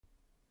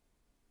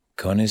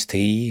Cunners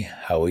T,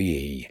 how are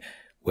ye?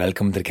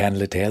 Welcome to the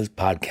Candlelit Tales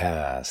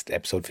podcast,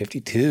 episode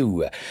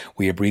 52.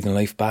 We are breathing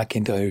life back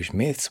into Irish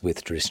myths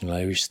with traditional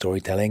Irish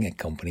storytelling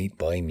accompanied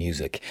by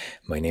music.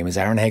 My name is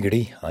Aaron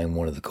Hegarty. I'm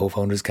one of the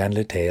co-founders of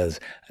Candlelit Tales,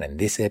 and in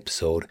this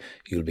episode,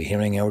 you'll be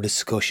hearing our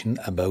discussion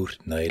about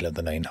Niall of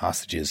the Nine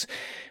Hostages,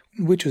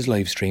 which was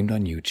live streamed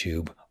on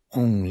YouTube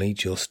only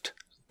just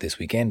this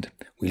weekend.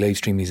 We live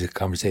stream these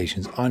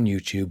conversations on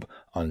YouTube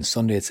on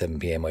Sunday at 7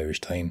 p.m.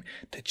 Irish time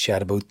to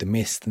chat about the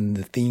myths and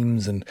the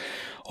themes and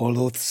all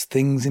those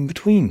things in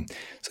between.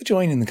 So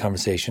join in the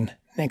conversation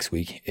next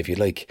week if you'd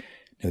like.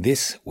 Now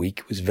this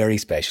week was very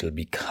special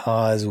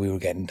because we were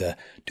getting to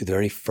do the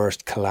very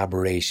first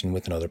collaboration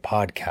with another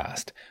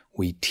podcast.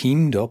 We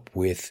teamed up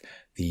with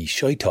the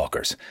Shy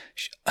Talkers.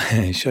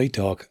 Shy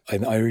Talk,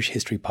 an Irish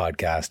history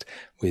podcast,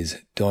 was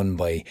done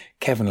by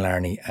Kevin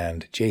Larney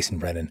and Jason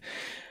Brennan.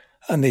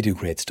 And they do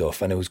great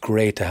stuff, and it was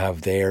great to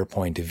have their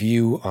point of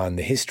view on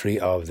the history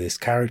of this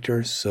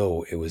character,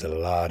 so it was a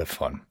lot of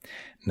fun.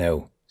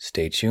 Now,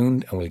 stay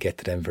tuned, and we'll get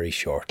to them very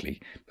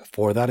shortly.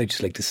 Before that, I'd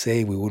just like to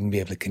say we wouldn't be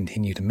able to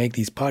continue to make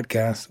these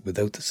podcasts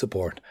without the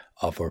support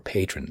of our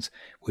patrons,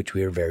 which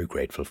we are very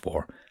grateful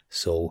for.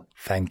 So,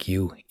 thank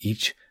you,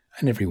 each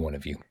and every one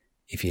of you.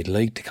 If you'd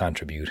like to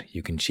contribute,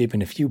 you can chip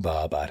in a few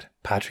bob at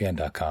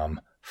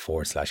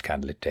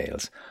patreon.com/Candlelit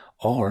Tales,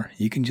 or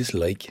you can just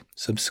like,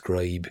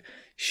 subscribe,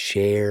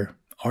 share,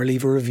 or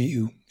leave a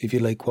review if you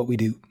like what we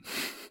do.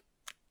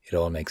 It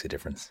all makes a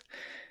difference.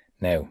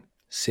 Now,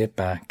 sit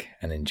back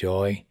and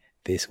enjoy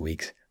this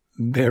week's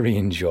very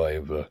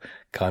enjoyable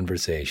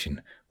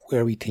conversation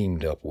where we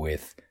teamed up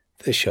with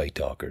the Shy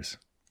Talkers.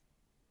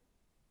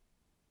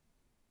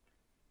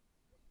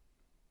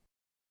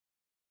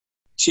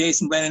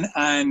 Jason Brennan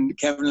and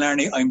Kevin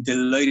Larney, I'm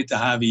delighted to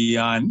have you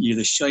on. You're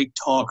the Shy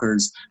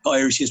Talkers, the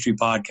Irish History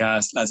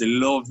Podcast. Lads, I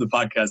love the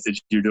podcast that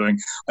you're doing.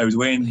 I was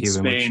away in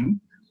Spain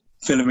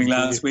filming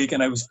last week,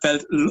 and I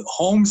felt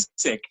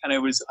homesick, and I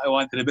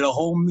wanted a bit of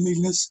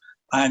homeliness.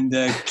 And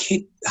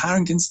Kit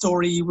Harington's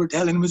story you were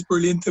telling was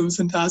brilliant. It was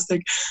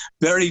fantastic,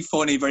 very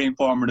funny, very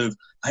informative,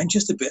 and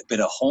just a bit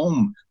of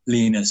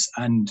homeliness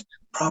and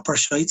proper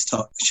shy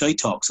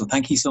talk. So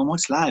thank you so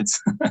much,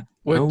 lads.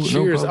 Well,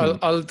 cheers. No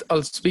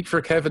I'll speak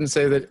for Kevin and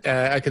say that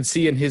I can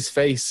see in his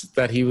face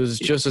that he was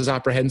just as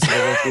apprehensive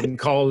about being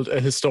called a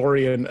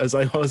historian as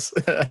I was.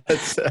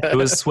 I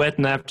was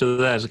sweating after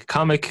that.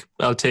 Comic,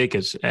 I'll take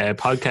it.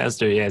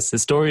 Podcaster, yes.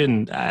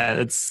 Historian,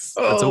 it's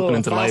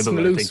open to libel,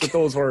 I think. With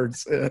those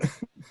words. Yeah.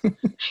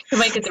 You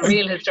might get the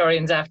real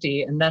historians after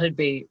you, and that'd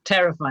be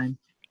terrifying.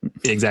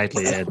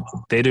 Exactly, yeah.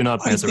 They do not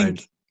mess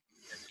around.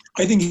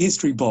 I think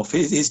history buff,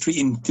 history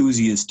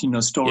enthusiast,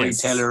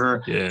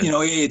 storyteller, yes.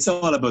 It's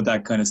all about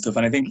that kind of stuff.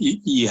 And I think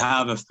you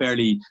have a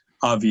fairly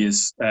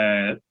obvious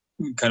kind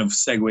of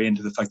segue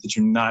into the fact that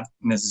you're not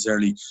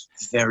necessarily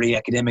very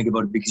academic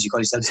about it because you call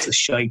yourselves the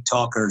Shy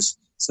Talkers.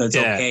 So it's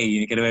okay,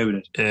 you get away with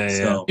it.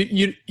 Yeah.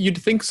 You'd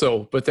think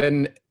so, but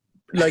then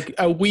like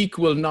a week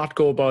will not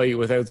go by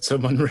without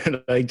someone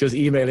like just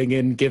emailing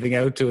in, giving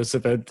out to us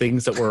about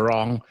things that were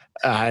wrong.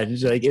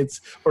 And like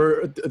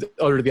or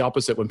the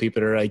opposite when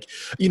people are like,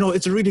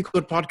 it's a really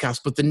good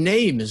podcast, but the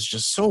name is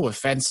just so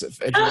offensive.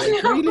 And you're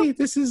like, really?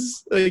 This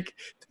is like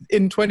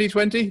in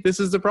 2020, this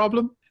is the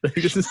problem?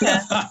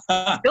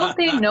 Don't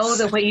they know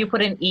that when you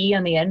put an E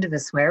on the end of a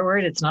swear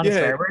word, it's not a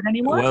swear word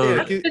anymore? Well,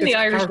 that's been the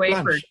Irish way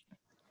for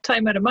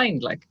time out of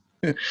mind, like.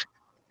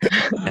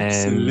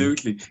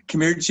 Absolutely. Come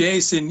here,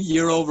 Jason,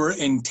 you're over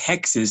in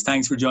Texas.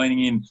 Thanks for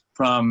joining in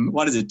from,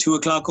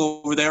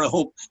 2:00 over there. I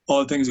hope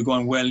all things are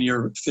going well and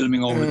you're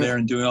filming over there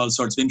and doing all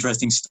sorts of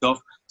interesting stuff.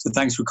 So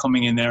thanks for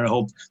coming in there. I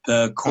hope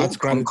the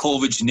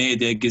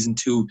COVID isn't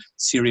too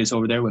serious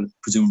over there. Well,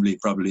 presumably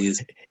it probably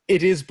is.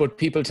 It is, but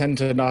people tend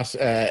to not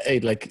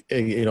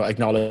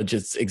acknowledge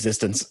its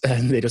existence,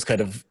 and they just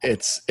kind of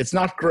it's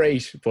not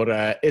great.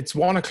 But it's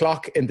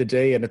 1:00 in the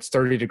day and it's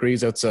 30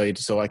 degrees outside,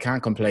 so I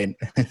can't complain.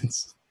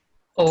 That's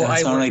all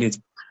right. It's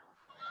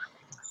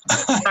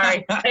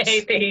sorry, I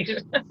hate the heat.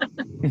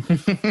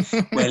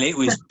 Well, it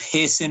was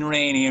pissing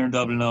rain here in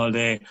Dublin all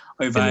day.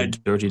 I've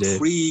had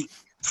three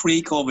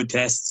COVID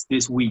tests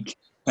this week.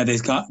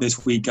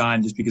 This week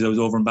gone just because I was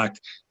over and back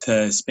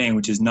to Spain,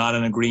 which is not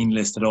on a green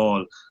list at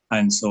all,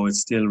 and so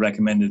it's still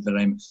recommended that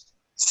I'm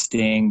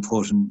staying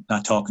put and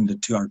not talking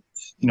to our,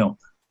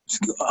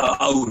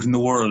 out in the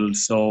world.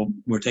 So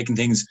we're taking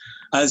things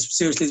as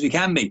seriously as we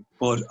can be.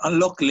 But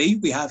luckily,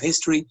 we have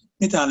history,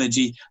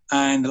 mythology,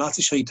 and lots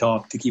of shy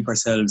talk to keep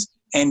ourselves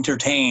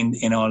entertained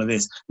in all of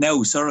this. Now,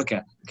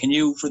 Sorcha, can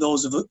you, for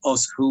those of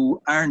us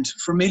who aren't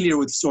familiar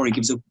with the story,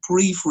 give us a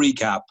brief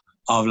recap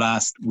of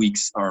last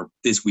week's or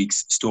this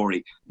week's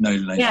story, Niall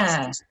of the Nine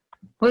Hostages?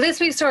 Well, this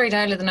week's story,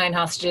 Niall of the Nine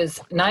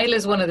Hostages, Niall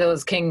is one of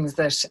those kings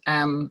that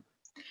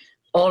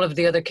all of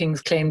the other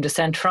kings claim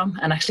descent from.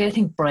 And actually, I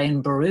think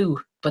Brian Boru,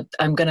 but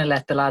I'm going to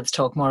let the lads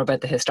talk more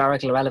about the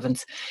historical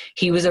relevance.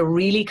 He was a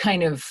really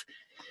kind of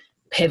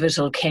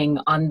pivotal king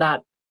on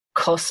that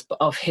cusp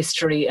of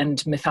history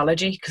and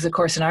mythology, because of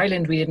course in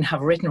Ireland we didn't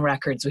have written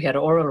records, we had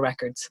oral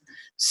records.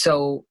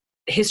 So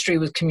history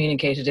was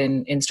communicated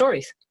in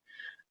stories.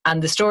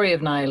 And the story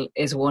of Niall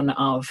is one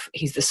of,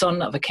 he's the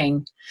son of a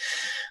king,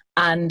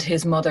 and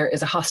his mother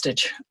is a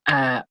hostage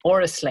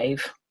or a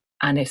slave,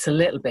 and it's a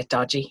little bit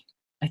dodgy.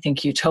 I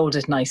think you told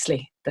it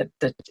nicely, that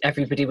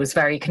everybody was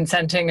very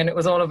consenting and it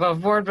was all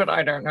above board, but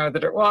I don't know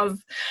that it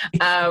was.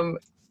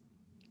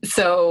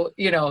 So,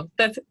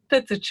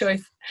 that's a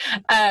choice.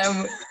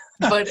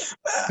 But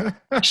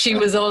she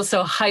was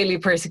also highly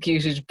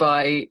persecuted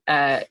by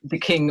the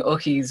King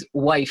Uchi's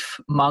wife,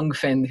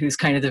 Mongfin, who's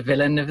kind of the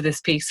villain of this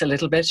piece a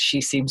little bit.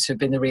 She seems to have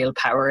been the real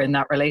power in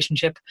that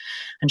relationship.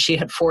 And she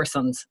had 4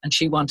 sons, and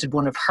she wanted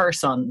one of her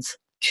sons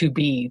to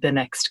be the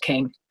next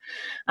king.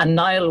 And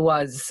Niall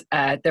was,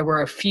 there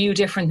were a few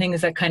different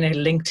things that kind of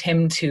linked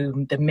him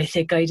to the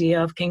mythic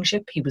idea of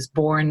kingship. He was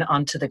born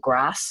onto the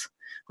grass,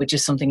 which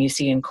is something you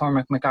see in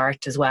Cormac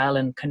McGart as well,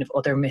 and kind of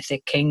other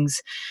mythic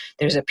kings.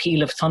 There's a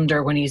peal of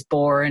thunder when he's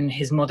born.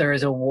 His mother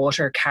is a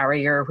water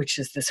carrier, which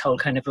is this whole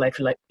kind of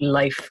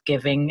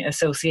life-giving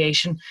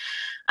association.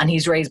 And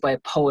he's raised by a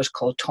poet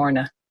called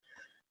Torna.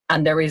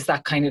 And there is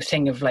that kind of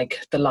thing of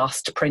like the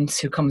lost prince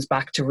who comes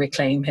back to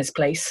reclaim his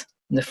place.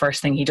 And the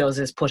first thing he does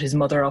is put his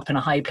mother up in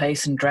a high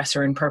place and dress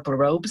her in purple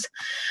robes.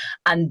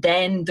 And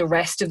then the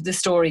rest of the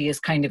story is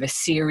kind of a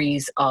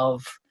series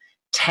of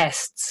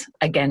tests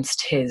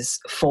against his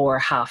 4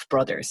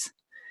 half-brothers,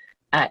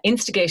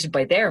 instigated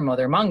by their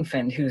mother,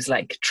 Mongfin, who's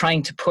like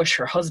trying to push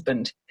her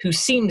husband, who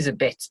seems a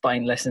bit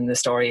spineless in the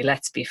story,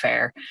 let's be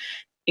fair.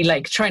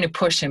 Like trying to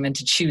push him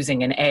into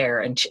choosing an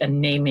heir and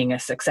naming a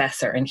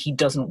successor, and he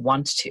doesn't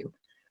want to.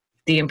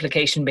 The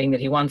implication being that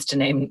he wants to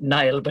name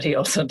Niall, but he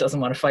also doesn't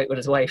want to fight with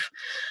his wife.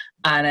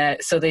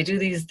 And so they do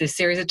this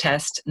series of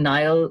tests.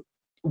 Niall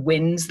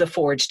wins the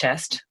forge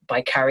test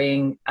by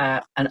carrying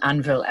an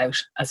anvil out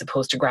as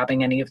opposed to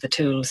grabbing any of the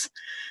tools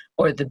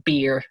or the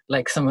beer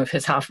like some of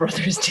his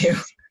half-brothers do.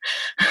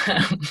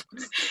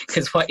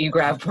 Because what you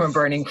grab from a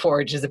burning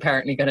forge is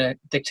apparently going to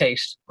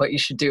dictate what you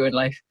should do in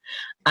life.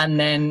 And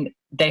then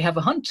they have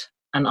a hunt.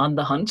 And on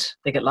the hunt,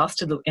 they get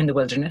lost in the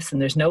wilderness,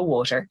 and there's no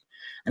water.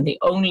 And the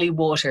only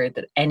water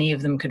that any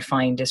of them could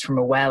find is from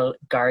a well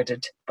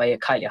guarded by a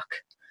Cailleach,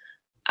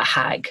 a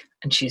hag.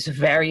 And she's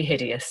very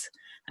hideous.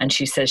 And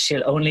she says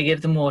she'll only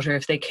give them water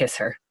if they kiss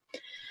her.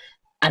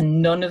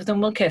 And none of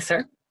them will kiss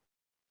her,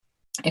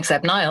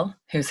 except Niall,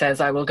 who says,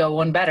 I will go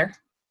one better,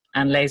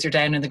 and lays her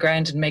down in the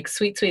ground and makes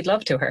sweet, sweet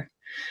love to her.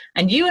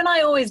 And you and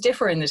I always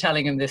differ in the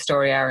telling of this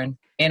story, Aaron,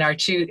 in our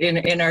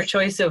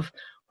choice of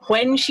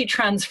when she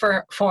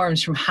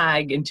transforms from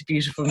hag into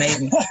beautiful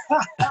maiden.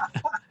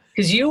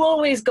 Because you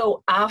always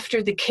go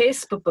after the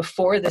kiss, but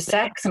before the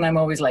sex. And I'm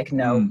always like,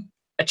 no,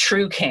 a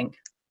true king,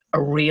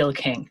 a real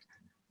king,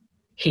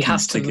 he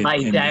has to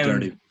lie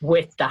down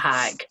with the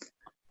hag.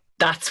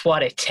 That's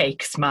what it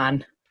takes,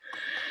 man.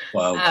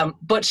 Wow.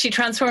 But she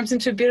transforms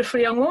into a beautiful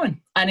young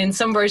woman. And in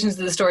some versions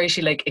of the story,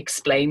 she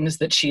explains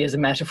that she is a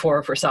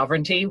metaphor for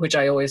sovereignty, which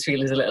I always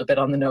feel is a little bit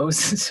on the nose.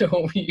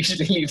 So we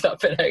usually leave that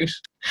bit out.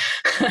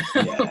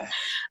 Yeah.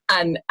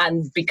 And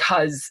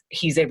because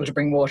he's able to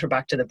bring water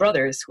back to the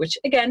brothers, which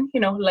again,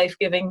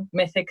 life-giving,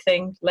 mythic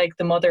thing, like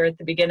the mother at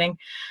the beginning,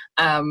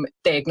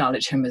 they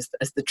acknowledge him as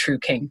the true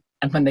king.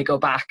 And when they go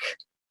back,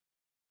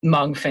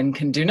 Mongfin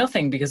can do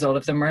nothing because all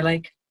of them are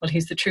like, well,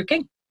 he's the true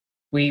king.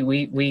 We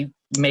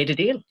made a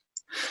deal.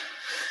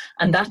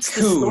 And that's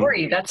the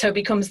story. That's how he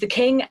becomes the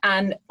king.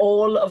 And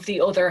all of the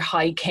other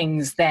high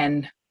kings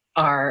then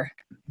are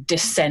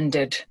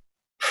descended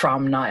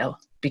from Niall.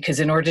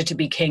 Because in order to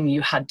be king,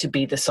 you had to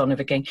be the son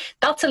of a king.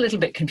 That's a little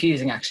bit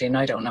confusing, actually, and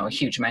I don't know a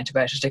huge amount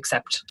about it,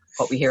 except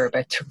what we hear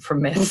about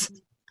from myths.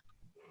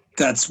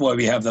 That's why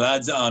we have the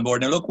lads on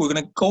board. Now, look, we're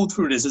going to go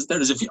through this. I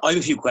have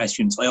a few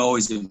questions. I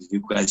always have a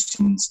few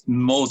questions.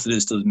 Most of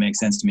this doesn't make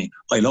sense to me.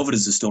 I love it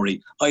as a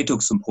story. I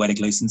took some poetic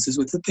licenses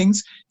with the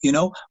things.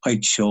 I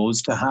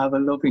chose to have a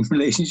loving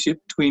relationship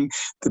between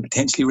the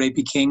potentially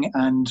rapey king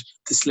and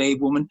the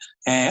slave woman.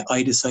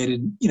 I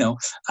decided,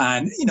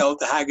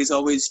 the hag is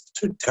always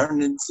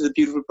turned into the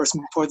beautiful person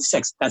before the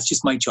sex. That's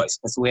just my choice.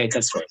 That's the way I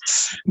tell stories.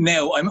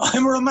 Now, I'm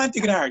a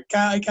romantic at heart.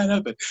 I can't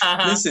help it.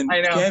 Listen,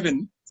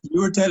 Kevin,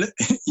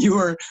 you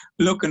were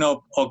looking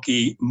up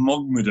Uchi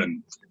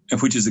Mugmadon,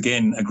 which is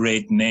again a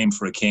great name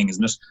for a king,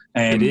 isn't it?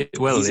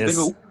 He's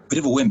a bit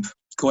of a wimp.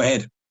 Go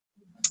ahead.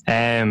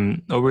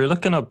 We're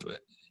looking up.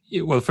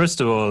 Well,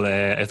 first of all,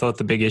 I thought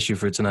the big issue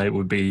for tonight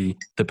would be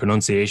the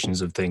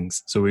pronunciations of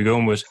things. So we're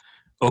going with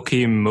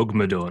Uchi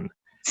Mugmadon.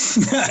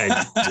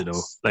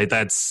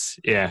 That's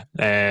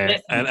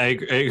and I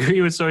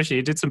agree with Saoirse.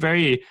 He did some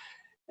very.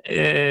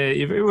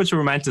 He very much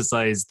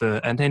romanticized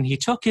and then he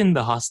took in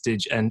the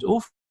hostage, and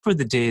for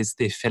the days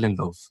they fell in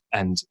love,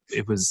 and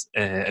it was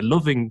a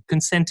loving,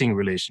 consenting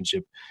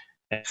relationship.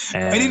 I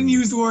didn't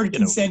use the word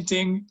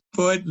consenting,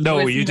 but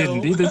no, you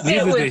didn't. Neither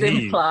it was did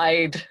he.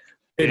 Implied.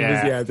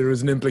 There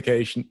was an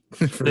implication.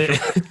 But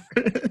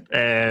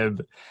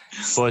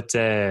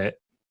I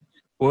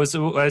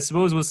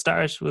suppose we'll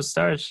start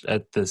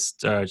at the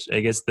start. I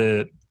guess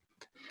the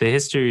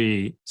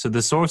history. So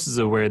the sources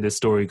of where this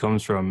story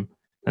comes from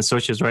And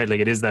Such is right. Like,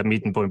 it is that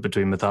meeting point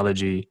between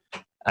mythology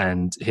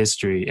and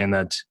history, in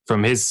that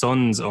from his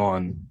sons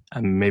on,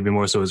 and maybe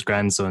more so his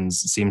grandsons,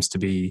 seems to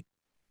be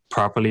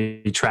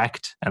properly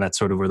tracked. And that's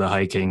sort of where the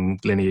High King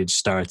lineage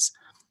starts.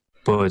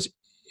 But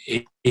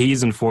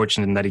he's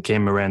unfortunate in that he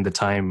came around the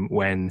time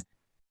when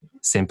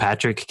St.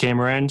 Patrick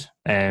came around.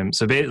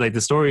 So like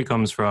the story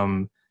comes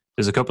from,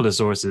 there's a couple of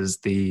sources,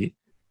 the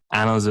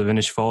Annals of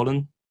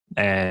Inishfallen,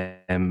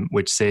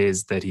 which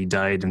says that he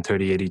died in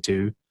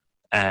 3082,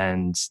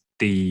 and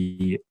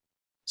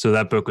so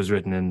that book was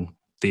written in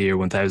the year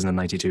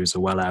 1092, so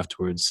well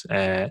afterwards.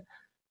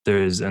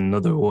 There's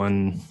another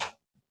one,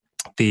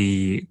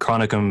 the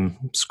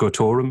Chronicum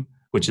Scotorum,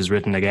 which is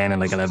written again in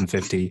like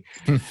 1150.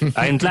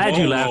 I'm glad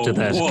you laughed at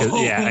that.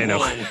 Yeah, I know.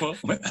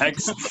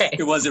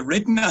 Was it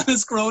written on a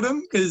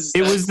scrotum?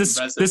 It was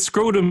the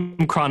Scrotum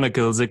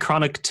Chronicles. It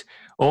chronicled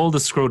all the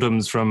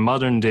scrotums from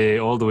modern day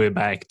all the way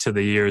back to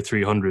the year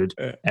 300.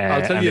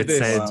 I'll tell you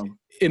this.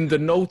 In the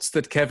notes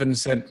that Kevin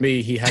sent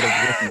me, he had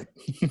it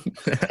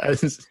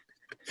written.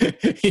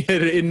 He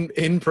had it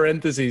in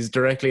parentheses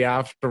directly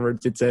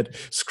afterwards. It said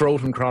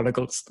Scrotum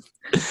Chronicles.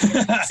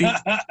 See,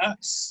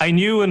 I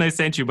knew when I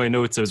sent you my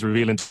notes I was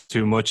revealing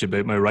too much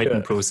about my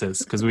writing process,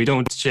 because we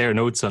don't share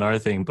notes on our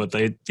thing. But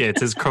it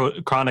says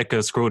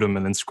Chronica Scrotum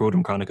and then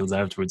Scrotum Chronicles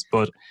afterwards.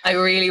 But I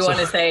really want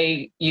to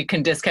say you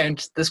can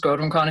discount the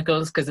Scrotum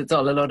Chronicles because it's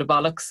all a load of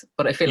bollocks.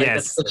 But I feel like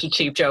that's such a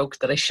cheap joke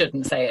that I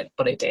shouldn't say it,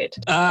 but I did.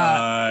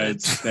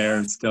 It's there.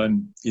 It's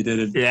done. You did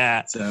it.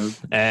 Yeah. So.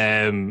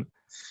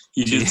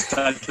 You just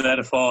had to let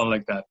it fall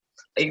like that.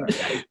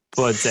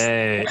 But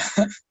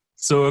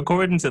so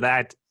according to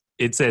that,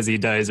 it says he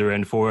dies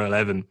around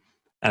 411,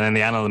 and then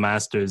the Annals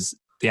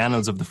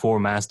of the Four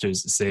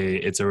Masters say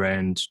it's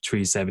around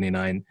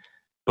 379.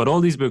 But all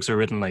these books are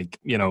written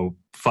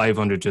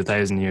 500 to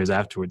 1,000 years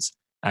afterwards,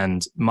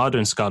 and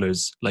modern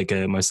scholars like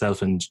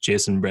myself and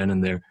Jason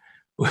Brennan there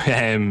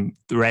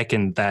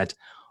reckon that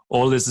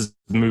all this is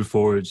moved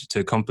forward to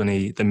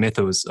accompany the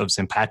mythos of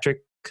St. Patrick,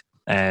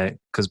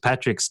 because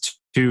Patrick's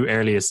two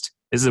earliest,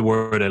 this is a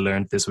word I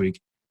learned this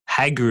week,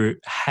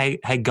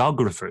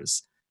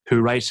 hagographers,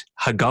 who write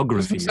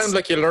hagiographies. Sounds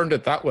like you learned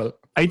it that well.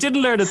 I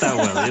didn't learn it that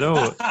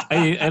well,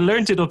 I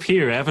learned it up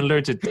here. I haven't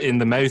learned it in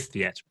the mouth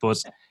yet,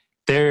 but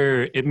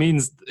it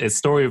means a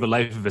story of a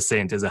life of a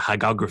saint is a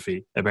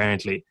hagiography,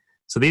 apparently.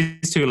 So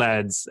these two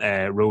lads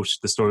wrote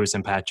the story of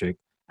St. Patrick,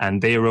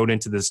 and they wrote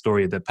into the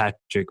story that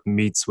Patrick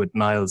meets with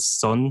Niall's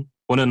son.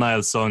 One of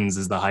Niall's sons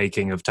is the High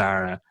King of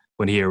Tara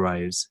when he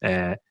arrives,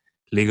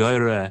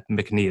 Ligoira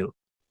McNeil.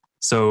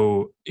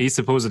 So he's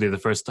supposedly the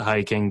first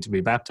High King to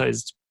be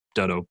baptized.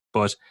 Don't know.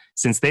 But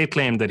since they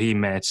claimed that he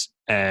met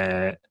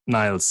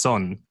Niall's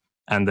son,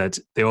 and that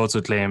they also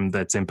claim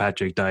that St.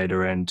 Patrick died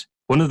around,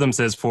 one of them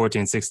says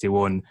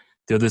 1461,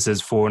 the other says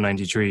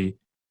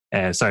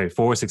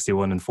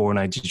 461 and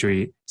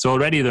 493. So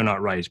already they're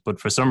not right. But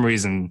for some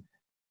reason,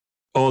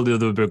 all the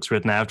other books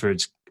written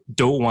afterwards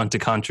don't want to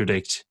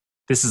contradict.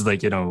 This is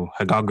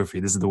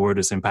hagiography. This is the word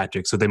of St.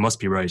 Patrick. So they must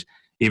be right,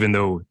 even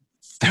though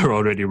they're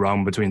already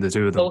wrong between the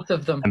two of them. Both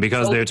of them. And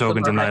because they're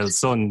talking to Niall's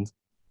son.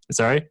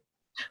 Sorry?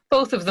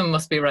 Both of them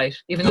must be right,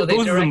 even though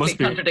they directly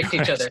contradict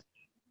each other.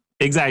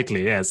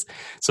 Exactly, yes.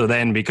 So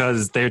then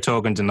because they're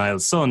talking to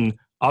Niall's son,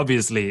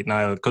 obviously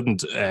Niall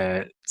couldn't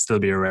still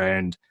be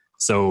around.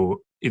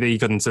 So he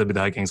couldn't still be the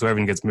High King. So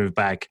everything gets moved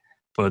back.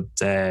 But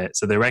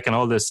so they reckon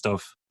all this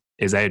stuff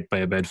is out by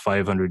about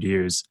 500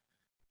 years.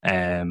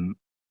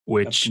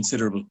 Which that's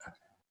considerable.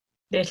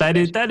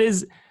 That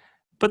is,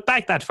 but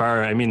back that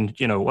far, I mean,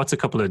 what's a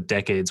couple of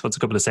decades, what's a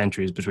couple of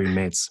centuries between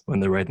mates when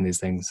they're writing these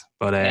things?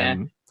 But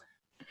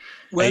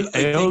well,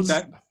 I think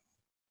that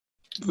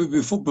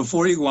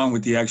before you go on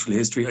with the actual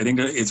history, I think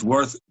that it's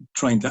worth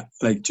trying to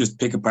just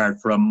pick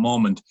apart for a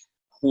moment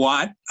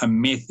what a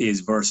myth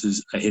is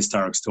versus a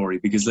historic story,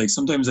 because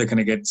sometimes I kind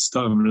of get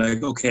stuck. I'm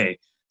like, okay,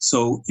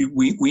 so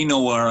we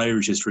know our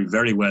Irish history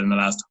very well in the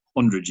last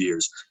 100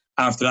 years.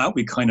 After that,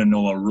 we kind of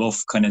know a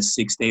rough kind of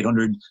 600 to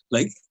 800,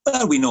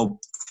 we know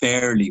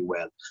fairly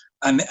well.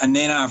 And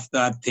then after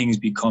that, things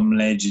become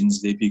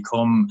legends, they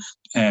become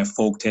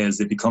folk tales,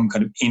 they become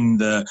kind of in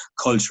the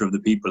culture of the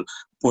people.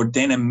 But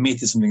then a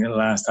myth is something that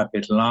lasts a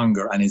bit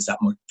longer and is that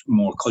much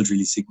more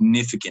culturally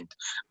significant.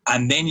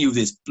 And then you have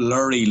this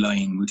blurry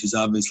line, which is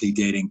obviously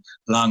dating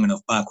long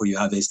enough back, where you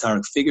have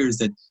historic figures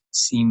that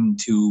seem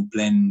to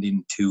blend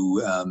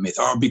into myth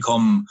or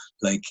become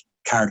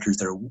characters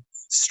that are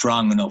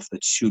strong enough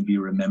that should be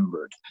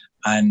remembered.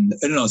 And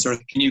I don't know, sir,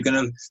 can you kind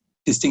of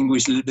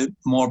distinguish a little bit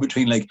more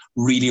between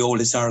really old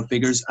historic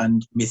figures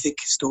and mythic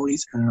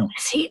stories? I don't know.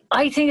 See,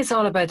 I think it's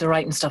all about the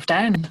writing stuff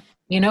down.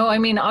 I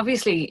mean,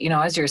 obviously,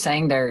 as you're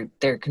saying,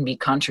 there can be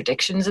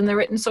contradictions in the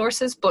written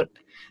sources, but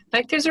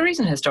there's a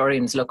reason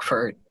historians look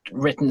for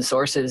written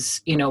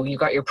sources. You've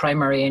got your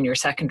primary and your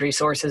secondary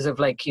sources of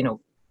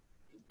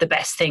the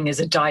best thing is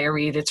a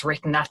diary that's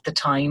written at the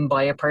time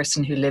by a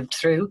person who lived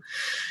through.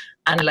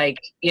 And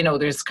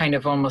there's kind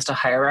of almost a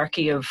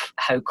hierarchy of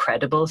how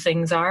credible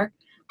things are,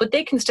 but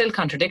they can still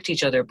contradict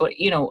each other. But,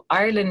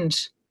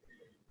 Ireland,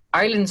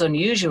 Ireland's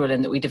unusual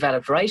in that we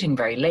developed writing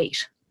very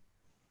late.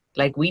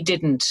 Like, we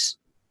didn't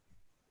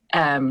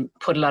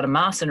put a lot of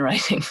mass in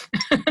writing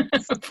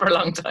for a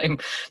long time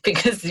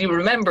because you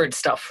remembered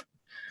stuff.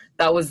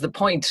 That was the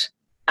point.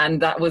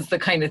 And that was the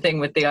kind of thing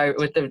with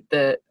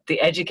the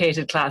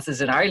educated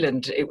classes in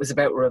Ireland. It was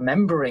about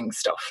remembering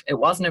stuff. It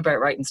wasn't about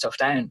writing stuff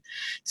down.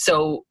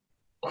 So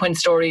when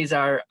stories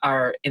are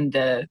in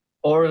the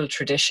oral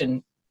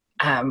tradition,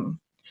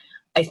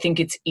 I think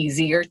it's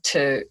easier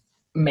to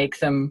make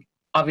them,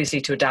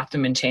 obviously to adapt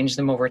them and change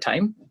them over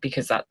time,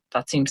 because that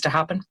seems to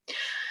happen.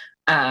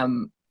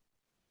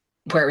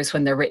 Whereas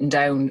when they're written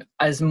down,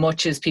 as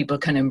much as people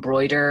can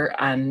embroider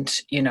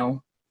and, you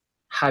know,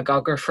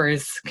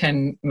 hagographers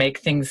can make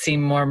things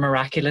seem more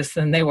miraculous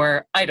than they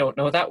were. I don't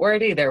know that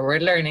word either. We're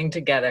learning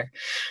together.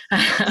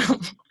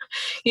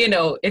 You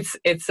know, it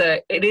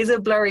is a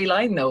blurry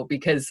line though,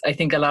 because I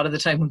think a lot of the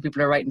time when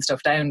people are writing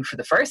stuff down for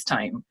the first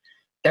time,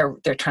 they're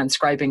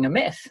transcribing a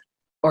myth,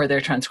 or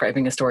they're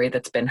transcribing a story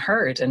that's been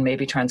heard, and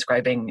maybe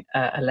transcribing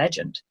a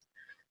legend.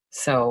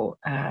 So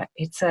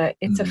it's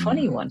a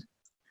funny one.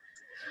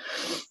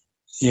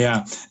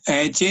 Yeah.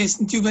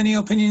 Jason, do you have any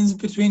opinions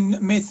between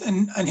myth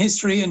and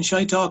history, and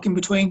shy talk in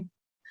between?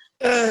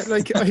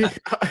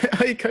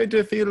 I kind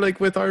of feel like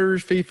with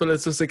Irish people,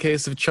 it's just a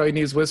case of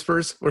Chinese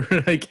whispers, where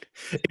like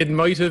it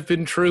might have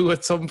been true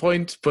at some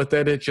point, but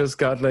then it just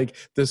got like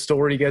the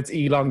story gets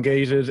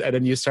elongated, and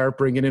then you start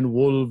bringing in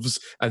wolves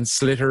and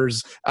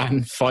slitters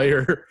and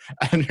fire,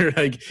 and you're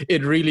like,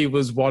 it really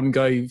was one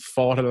guy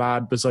fought a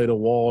lad beside a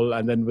wall,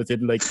 and then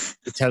within like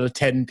tell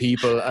 10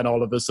 people, and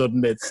all of a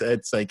sudden it's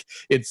like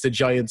it's the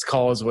Giant's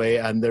Causeway,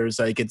 and there's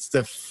like it's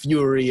the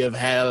fury of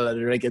hell,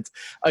 and like it's,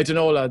 I don't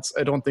know, lads,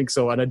 I don't think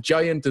so. And a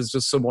giant is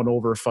just someone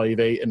over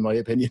 5'8", in my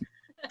opinion.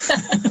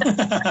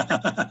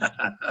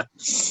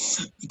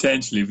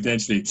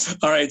 Potentially.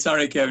 All right,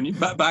 sorry, Kevin.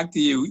 Back to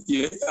you.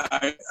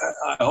 I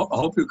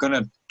hope you're kind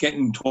of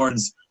getting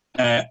towards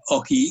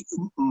Ucky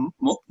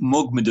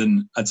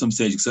Mugmadon at some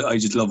stage, because I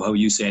just love how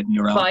you say it in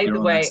your own accent. By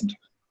the way,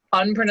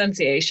 on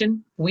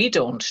pronunciation, we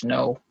don't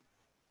know.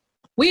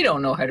 We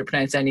don't know how to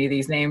pronounce any of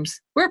these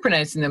names. We're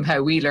pronouncing them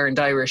how we learned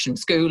Irish in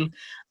school.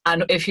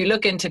 And if you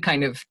look into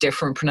kind of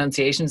different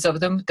pronunciations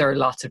of them, there are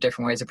lots of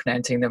different ways of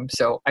pronouncing them.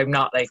 So I'm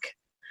not like,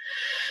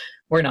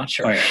 we're not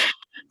sure. Oh, yeah.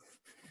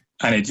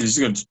 And it's just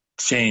going to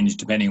change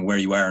depending on where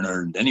you are in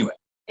Ireland anyway.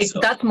 So.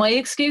 That's my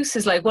excuse,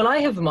 is like, well, I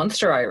have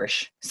Munster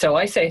Irish, so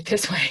I say it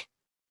this way.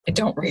 I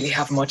don't really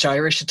have much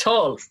Irish at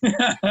all.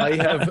 I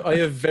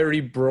have very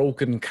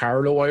broken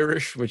Carlo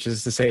Irish, which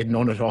is to say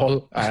none at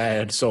all.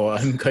 And so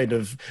I'm kind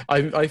of,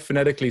 I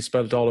phonetically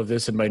spelled all of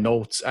this in my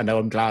notes, and now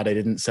I'm glad I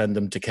didn't send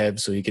them to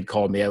Kev so he could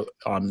call me out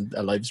on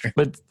a live stream.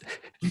 But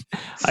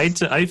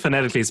I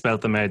phonetically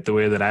spelled them out the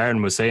way that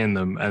Aaron was saying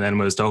them, and then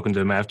when I was talking to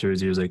him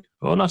afterwards, he was like,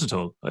 "Oh, not at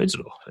all. I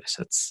don't know. It's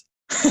just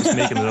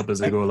making it up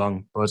as I go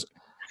along." But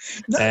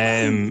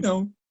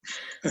no.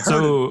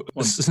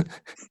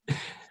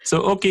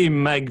 So Ucky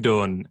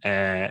Magdon,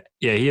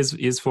 he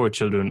has 4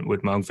 children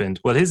with Mountfint.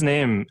 Well, his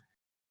name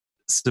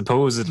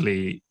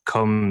supposedly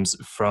comes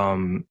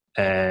from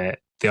the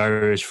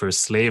Irish for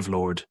slave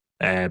lord.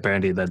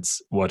 Apparently that's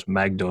what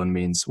Magdon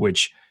means,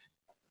 which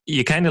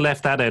you kind of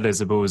left that out, I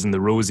suppose, in the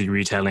rosy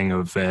retelling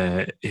of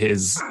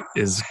his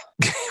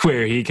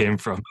where he came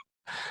from.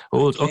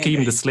 Old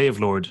Ucky the slave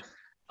lord.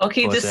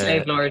 Ucky the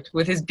slave lord,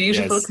 with his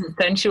beautiful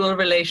consensual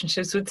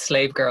relationships with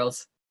slave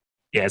girls.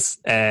 Yes.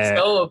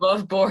 So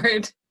above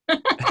board.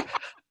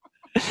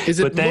 Is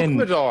it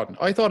Mugmadon?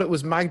 I thought it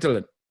was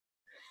Magdalene.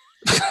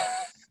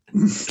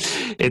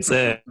 It's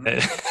a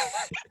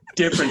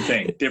different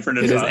thing. Different.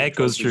 It has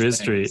echoes through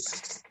history.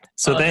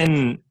 So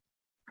then,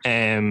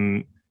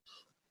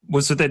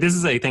 this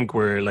is, I think,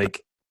 where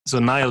like, so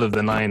Niall of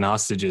the Nine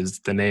Hostages,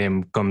 the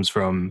name comes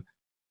from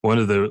one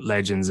of the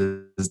legends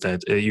is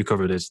that you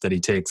covered it, that he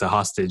takes a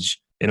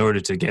hostage in order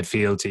to get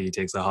fealty. He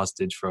takes a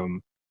hostage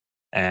from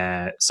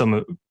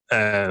some.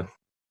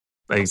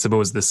 I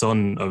suppose the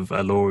son of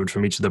a lord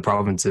from each of the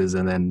provinces,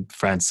 and then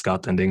France,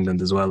 Scotland,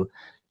 England as well,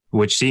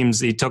 which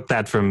seems he took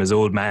that from his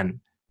old man.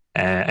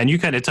 And you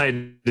kind of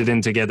tied it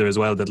in together as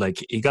well, that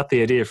like he got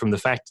the idea from the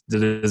fact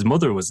that his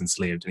mother was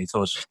enslaved, and he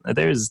thought,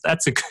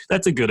 that's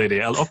a good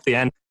idea. I'll up the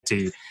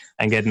ante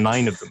and get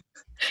 9 of them.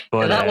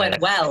 But that went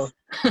well.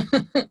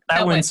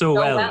 that went so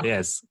well.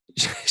 Yes,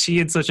 she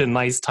had such a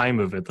nice time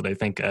of it that I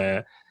think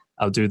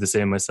I'll do the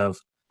same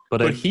myself.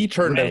 But he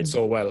turned out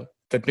so well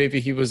that maybe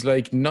he was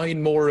like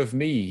 9 more of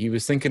me. He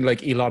was thinking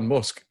like Elon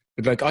Musk.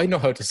 Like, I know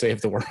how to save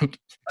the world.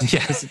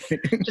 Yes.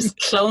 Just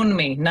clone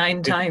me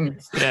 9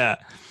 times. Yeah.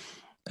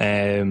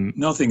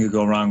 Nothing could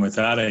go wrong with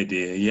that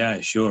idea.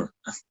 Yeah, sure.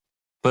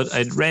 But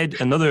I'd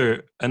read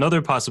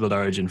another possible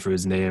origin for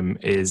his name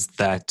is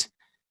that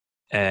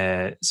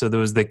so there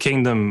was the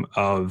kingdom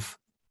of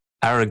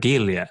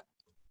Argylia,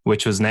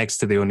 which was next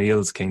to the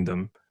O'Neill's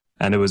kingdom.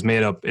 And it's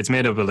made up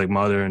of like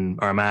modern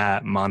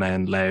Armagh, Mana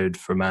and Loud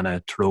for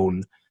Mana,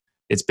 Throne.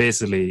 It's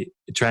basically,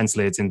 it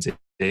translates into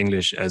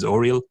English as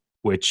Oriel,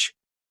 which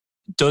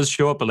does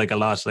show up like a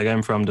lot. Like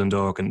I'm from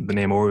Dundalk, and the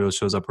name Oriel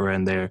shows up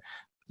around there.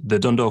 the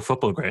Dundalk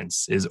football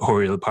grounds is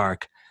Oriel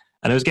Park.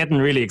 And I was getting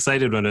really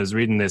excited when I was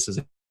reading this. I was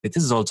like,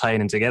 this is all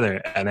tying in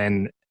together. And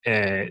then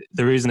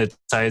the reason it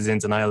ties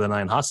into Niall the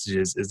Nine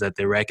Hostages is that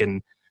they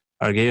reckon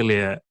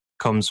Argalia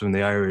comes from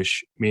the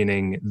Irish,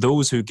 meaning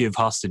those who give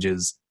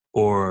hostages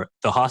or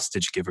the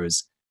hostage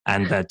givers.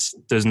 And that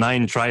there's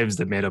 9 tribes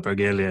that made up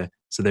Argalia.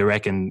 So they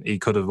reckon he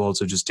could have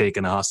also just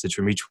taken a hostage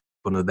from each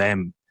one of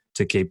them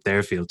to keep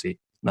their fealty.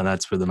 And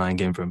that's where the 9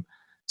 came from.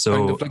 So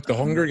kind of like the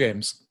Hunger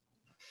Games.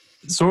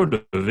 Sort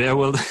of, yeah.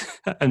 Well,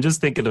 I'm just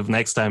thinking of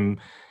next time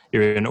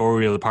you're in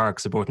Oriel Park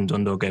supporting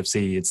Dundalk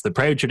FC. It's the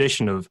proud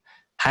tradition of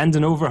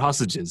handing over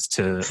hostages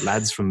to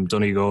lads from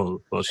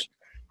Donegal. But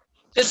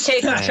just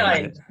take the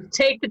child.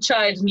 Take the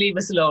child and leave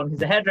us alone.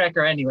 He's a head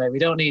wrecker anyway. We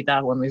don't need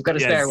that one. We've got a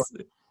spare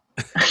one.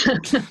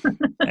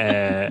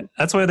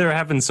 That's why they were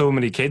having so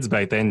many kids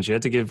back then. She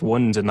had to give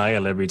one to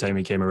Niall every time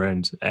he came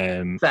around.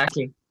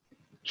 Exactly.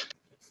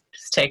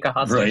 Just take a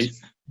hostage. Right.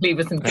 Leave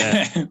us in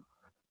peace.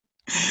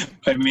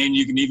 I mean,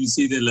 you can even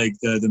see I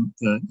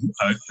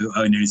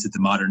nearly said the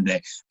modern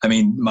day. I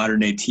mean,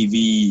 modern day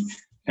TV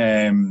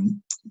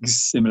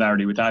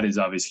similarity with that is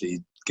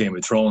obviously Game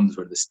of Thrones,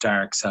 where the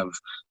Starks have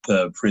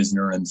the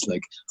prisoner, and it's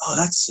like, oh,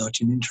 that's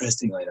such an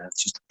interesting idea.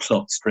 It's just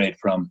plucked straight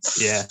from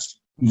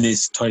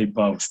this type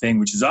of thing,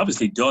 which is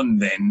obviously done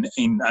then,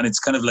 and it's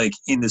kind of like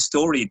in the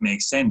story it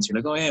makes sense. You're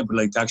like, oh yeah, but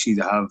like actually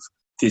to have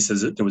this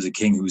as there was a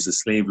king who was a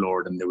slave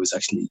lord, and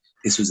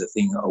this was a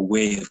thing, a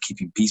way of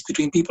keeping peace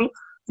between people.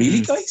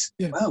 Really, guys?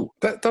 Yeah. Wow.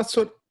 That's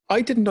what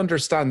I didn't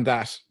understand,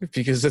 that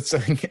because it's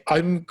like,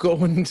 I'm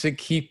going to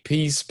keep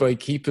peace by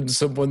keeping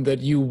someone that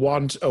you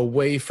want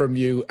away from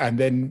you, and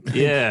then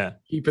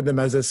keeping them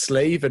as a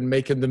slave and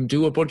making them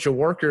do a bunch of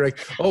work. You're like,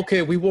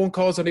 okay, we won't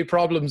cause any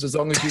problems as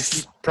long as you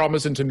keep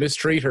promising to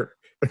mistreat her.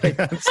 What?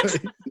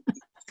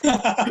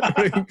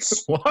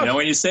 You know,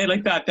 when you say it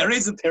like that, there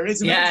is a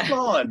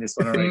flaw in this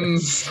one already.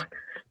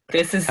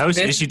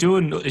 Is she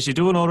doing? Is she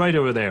doing all right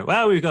over there?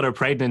 Well, we've got her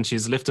pregnant.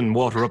 She's lifting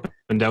water up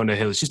and down the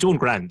hill. She's doing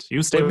grand.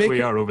 You stay where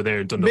you are over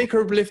there in Dundalk. Make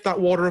her lift that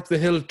water up the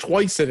hill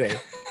twice a day.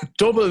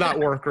 Double that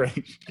work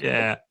rate.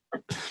 Yeah.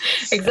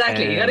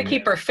 Exactly. You got to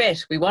keep her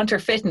fit. We want her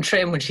fit and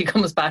trim when she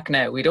comes back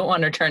now. We don't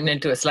want her turning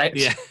into a slouch.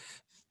 Yeah.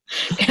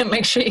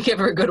 Make sure you give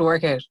her a good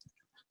workout.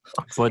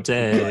 But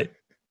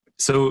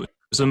so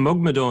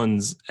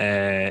Mugmadon's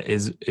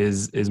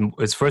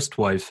his first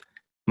wife,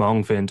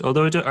 Mongfint,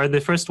 although are they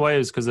first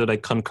wives because they're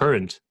like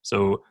concurrent,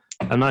 so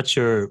I'm not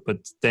sure. But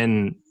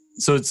then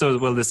so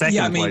the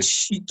second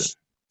wife.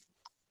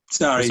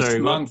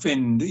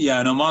 Mongfint.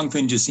 Yeah, no,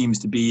 Mongfint just seems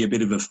to be a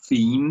bit of a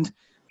fiend.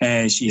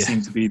 She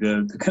seems to be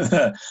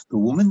the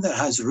woman that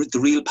has the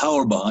real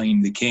power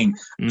behind the king.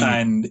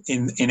 And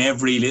in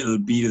every little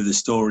beat of the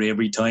story,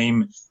 every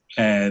time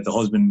the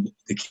husband,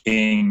 the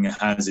king,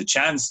 has a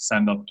chance to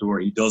stand up to her,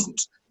 he doesn't.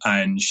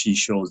 And she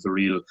shows the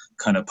real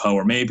kind of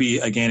power. Maybe,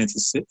 again,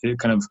 it's a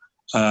kind of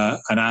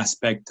an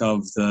aspect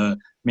of the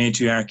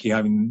matriarchy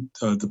having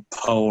the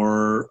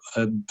power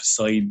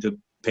beside the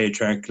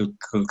patriarchal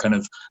kind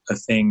of a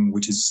thing,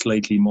 which is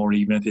slightly more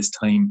even at this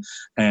time.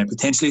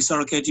 Potentially,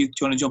 Soraka, do you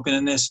want to jump in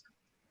on this?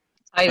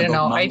 I don't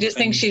know. I just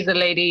think she's a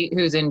lady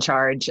who's in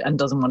charge and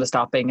doesn't want to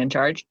stop being in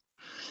charge.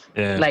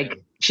 Yeah.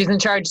 Like, she's in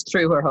charge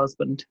through her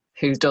husband,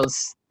 who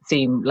does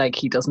seem like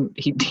he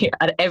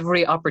at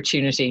every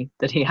opportunity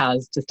that he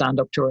has to stand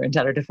up to her and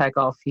tell her to feck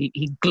off,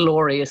 he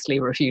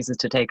gloriously refuses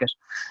to take it.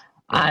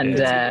 And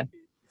it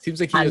seems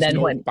like he has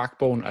no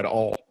backbone at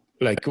all,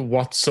 like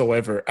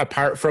whatsoever,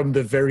 apart from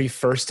the very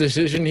first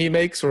decision he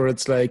makes, where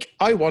it's like,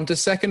 I want a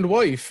second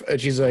wife, and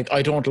she's like,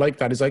 I don't like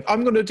that. He's like,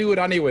 I'm going to do it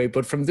anyway,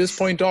 but from this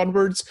point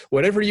onwards,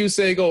 whatever you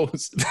say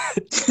goes.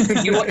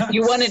 you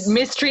want to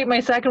mistreat my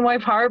second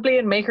wife horribly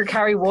and make her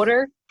carry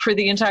water for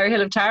the entire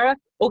Hill of Tara?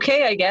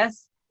 Okay, I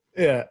guess.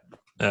 Yeah.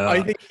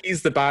 I think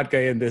he's the bad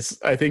guy in this.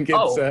 I think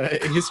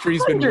it's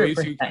history's been way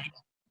too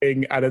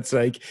king, and it's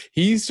like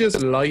he's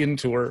just lying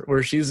to her,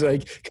 where she's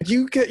like, "Could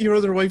you get your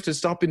other wife to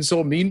stop being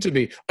so mean to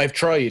me? I've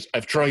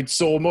tried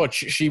so much.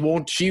 She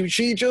won't. She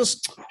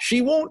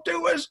won't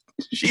do it."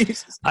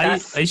 I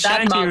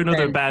shan't hear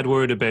another bad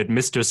word about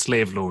Mr.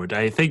 Slave Lord.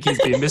 I think he's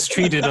been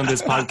mistreated on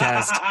this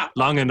podcast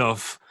long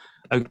enough.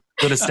 I'm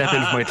going to step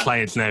in for my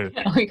client now.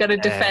 We got to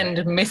defend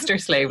Mr.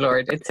 Slave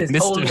Lord. It's his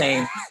whole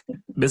name.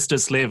 Mr.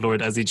 Slave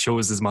Lord, as he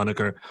chose his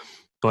moniker.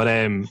 But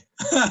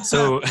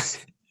so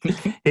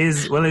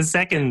his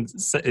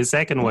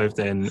second wife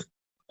then,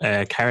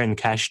 Karen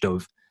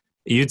Kashdov.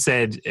 You'd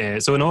said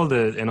so in all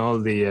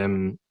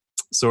the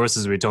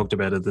sources we talked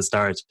about at the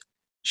start,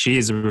 she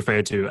is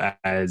referred to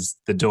as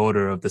the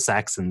daughter of the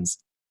Saxons,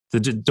 the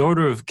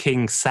daughter of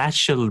King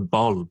Satchel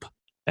Bulb,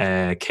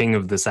 King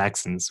of the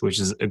Saxons, which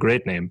is a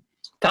great name.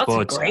 That's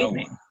a great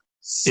name.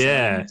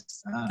 Yeah,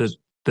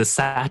 the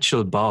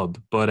Satchel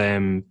Bob. But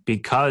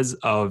because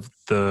of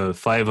the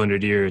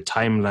 500-year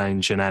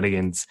timeline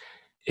shenanigans,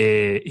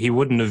 he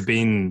wouldn't have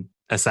been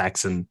a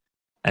Saxon,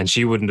 and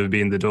she wouldn't have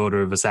been the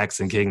daughter of a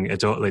Saxon king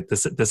at all. Like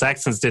the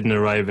Saxons didn't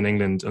arrive in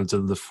England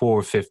until the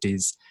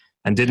 450s,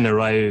 and didn't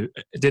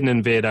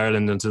invade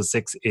Ireland until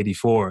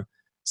 684.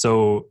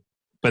 So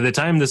by the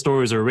time the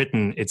stories are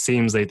written, it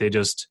seems like they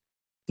just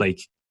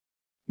like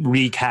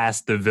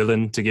recast the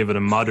villain to give it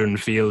a modern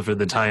feel for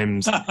the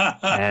times.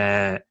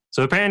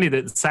 So apparently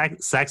the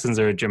Saxons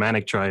are a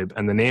Germanic tribe,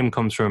 and the name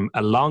comes from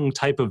a long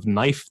type of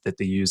knife that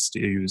they used to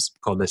use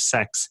called a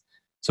sex.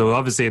 So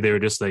obviously they were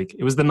just like,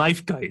 it was the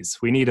knife guys.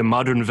 We need a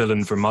modern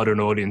villain for modern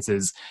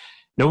audiences.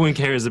 No one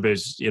cares about,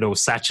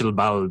 Satchel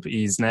Balb.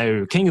 He's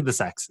now king of the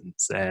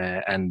Saxons,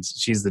 and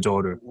she's the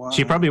daughter. Wow.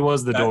 She probably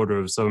was the daughter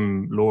of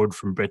some lord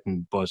from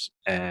Britain, but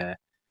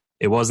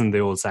it wasn't the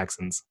old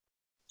Saxons.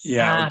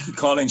 Yeah,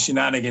 calling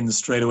shenanigans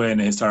straight away in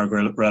the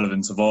historical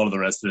relevance of all of the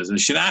rest of this.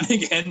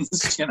 Shenanigans.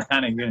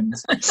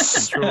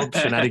 Throw up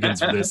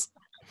shenanigans for this.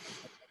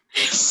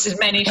 There's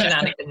many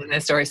shenanigans in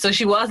this story. So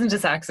she wasn't a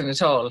Saxon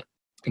at all.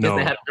 Because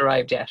they hadn't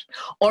arrived yet.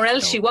 Or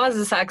else she was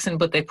a Saxon,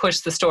 but they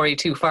pushed the story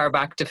too far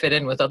back to fit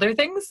in with other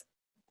things?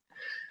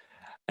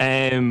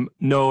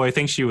 No, I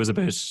think she was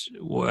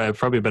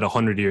probably about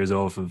 100 years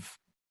off of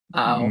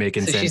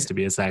making sense to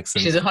be a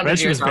Saxon. She's 100 years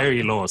She was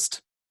very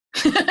lost.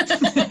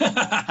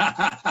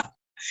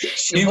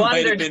 She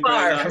wandered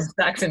far from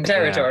Saxon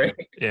territory.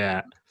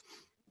 Yeah.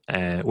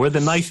 We're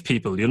the knife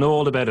people. You'll know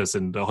all about us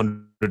in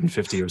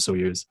 150 or so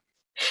years.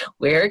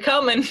 We're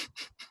coming.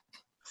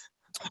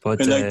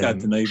 But, I like that,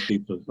 the knife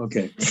people.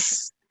 Okay.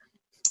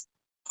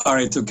 All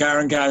right, so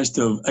Karen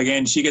Karstov,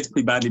 again, she gets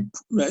pretty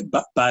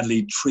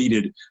badly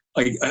treated.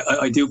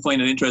 I do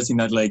find it interesting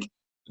that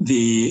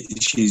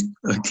she's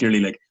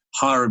clearly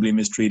horribly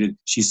mistreated.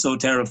 She's so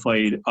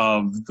terrified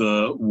of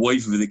the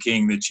wife of the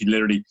king that she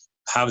literally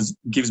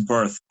gives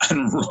birth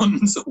and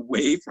runs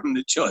away from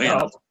the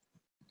child.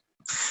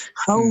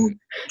 How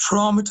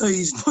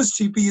traumatized must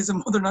she be as a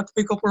mother not to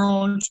pick up her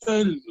own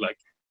child?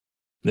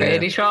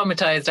 Really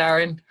traumatized,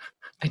 Aaron.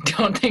 I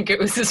don't think it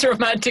was as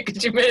romantic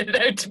as you made it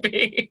out to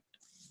be.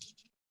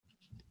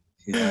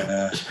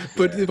 Yeah,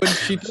 but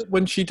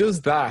when she does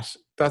that,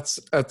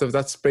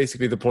 that's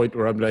basically the point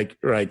where I'm like,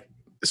 right.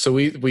 So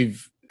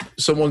we've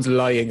someone's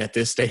lying at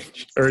this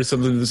stage, or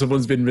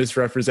someone's been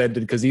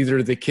misrepresented, because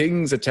either the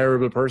king's a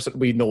terrible person.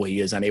 We know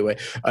he is anyway.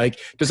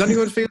 Does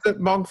anyone feel that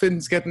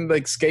Mongfin's getting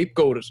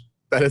scapegoated?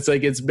 That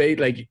it's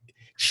made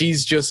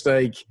she's just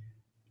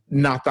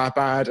not that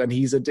bad and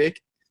he's a dick.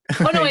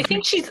 Oh no, I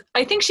think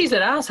she's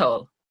an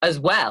asshole as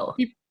well.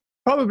 He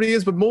probably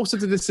is, but most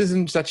of the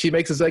decisions that she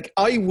makes is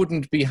I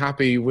wouldn't be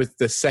happy with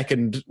the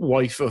second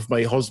wife of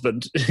my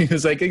husband,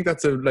 because I think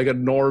that's a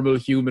normal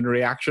human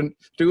reaction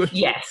to it.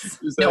 Yes.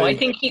 No, I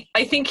think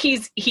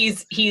he's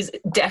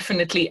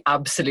definitely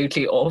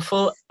absolutely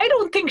awful. I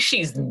don't think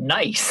she's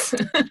nice.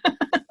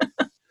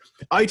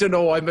 I don't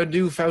know. I'm a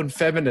newfound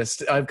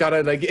feminist. I've got to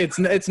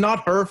it's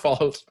not her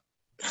fault.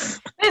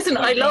 Listen,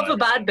 I love a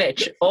bad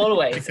bitch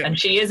always, and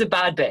she is a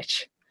bad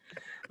bitch.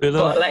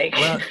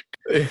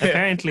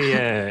 Apparently,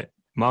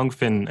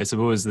 Mongfin, I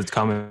suppose, the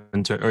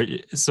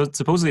commenter, so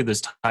supposedly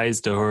there's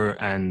ties to her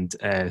and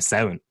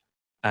Samhain,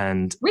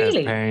 and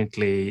really?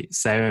 Apparently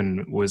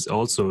Samhain was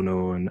also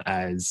known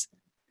as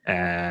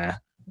I've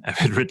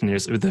written here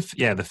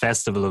the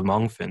festival of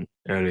Mongfin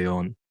early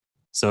on.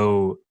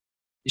 So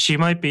she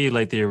might be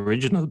the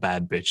original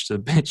bad bitch, the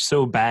bitch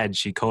so bad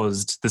she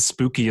caused the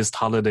spookiest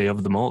holiday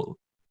of them all.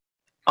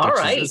 All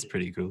right. That's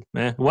pretty cool.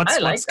 What's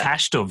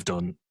Kashtov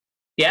done?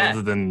 Yeah.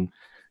 Other than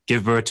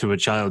give birth to a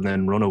child and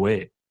then run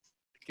away.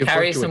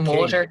 Carry some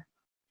water.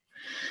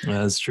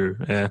 That's true,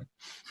 yeah.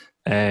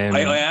 I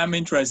am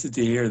interested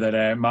to hear that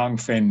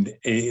Mongfin,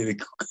 I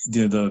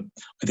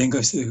think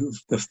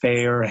the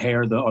fair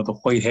hair, or the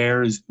white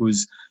hair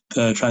was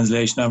the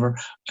translation of her.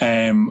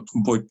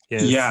 But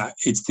yes. Yeah,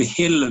 it's the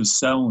Hill of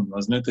Sound,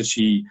 wasn't it, that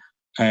she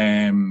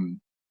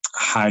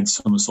had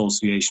some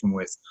association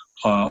with.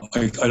 I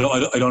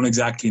don't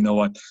exactly know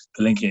what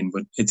the link in,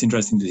 but it's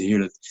interesting to hear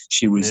that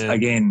she was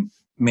again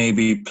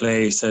maybe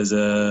placed as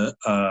a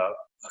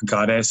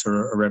goddess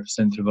or a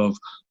representative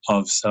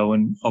of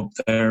Samhain up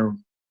there.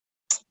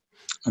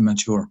 I'm not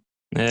sure.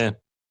 Yeah,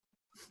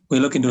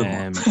 we'll look into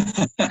it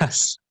more.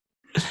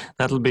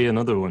 That'll be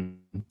another one.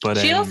 But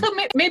she also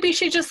maybe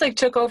she just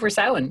took over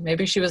Samhain.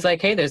 Maybe she was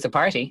hey, there's a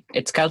party.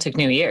 It's Celtic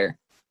New Year.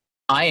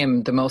 I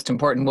am the most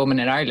important woman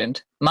in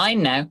Ireland.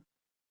 Mine now.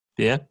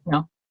 Yeah.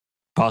 No.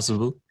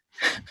 Possible.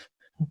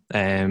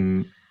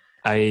 I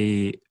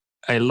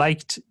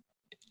liked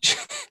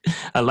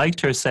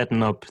her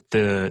setting up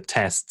the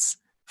tests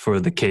for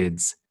the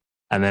kids,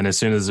 and then as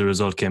soon as the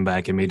result came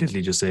back,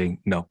 immediately just saying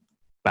no,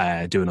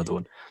 do another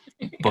one.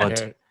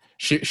 But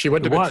she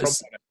went a bit Trump on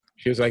it.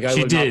 She was like, I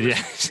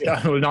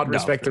will not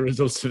respect the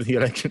results of the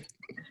election.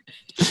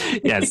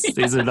 Yes,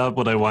 these are not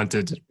what I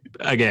wanted.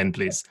 Again,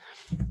 please.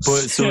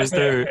 But so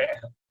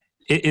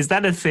is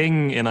that a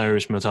thing in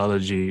Irish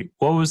mythology?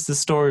 What was the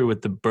story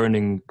with the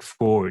burning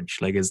forge?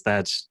 Is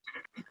that?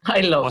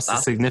 I love what's that.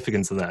 The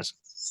significance of that?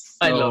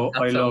 I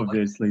love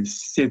this.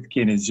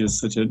 Sithkin is just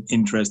such an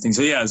interesting.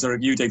 So yeah, so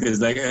you take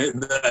this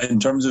in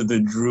terms of the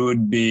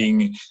druid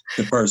being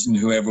the person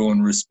who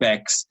everyone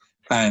respects,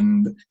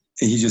 and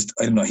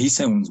I don't know, he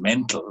sounds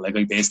mental. Like,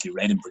 I basically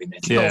read him pretty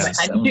mental. Yeah.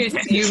 And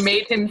you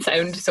made him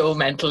sound so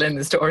mental in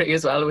the story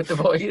as well with the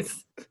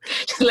voice.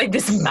 Just like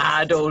this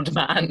mad old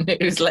man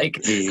who's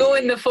like, go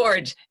in the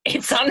forge,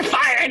 it's on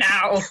fire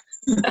now.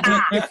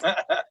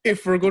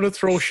 If we're going to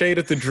throw shade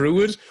at the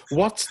druid,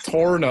 what's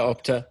Torna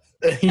up to?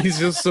 He's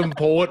just some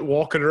poet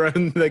walking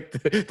around like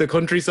the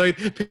countryside,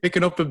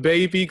 picking up a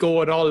baby,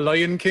 going all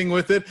Lion King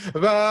with it.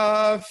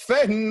 Fenwa,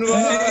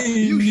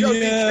 you shall be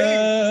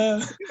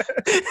king.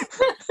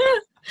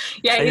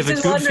 Yeah, he's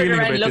just wandering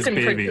around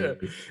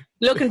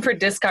looking for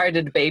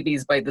discarded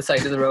babies by the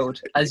side of the road,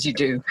 as you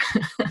do.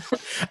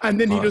 And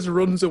then he just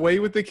runs away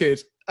with the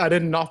kid, and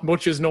then not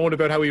much is known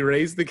about how he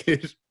raised the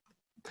kid.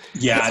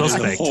 Yeah, there's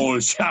a whole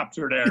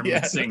chapter there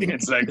missing.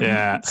 It's like,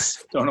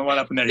 don't know what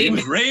happened there. He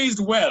was raised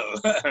well.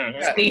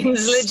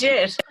 Seems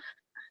legit.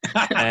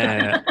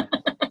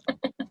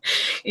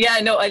 Yeah,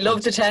 no, I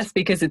love the test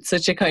because it's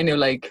such a kind of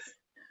like,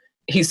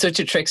 he's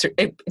such a trickster.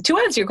 To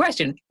answer your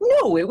question,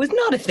 no, it was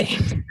not a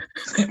thing.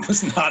 It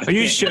was not. Are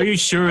you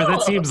sure? No.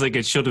 That seems like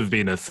it should have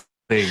been a thing.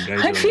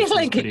 I feel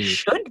like it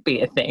should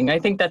be a thing. I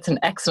think that's an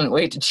excellent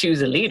way to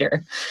choose a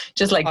leader.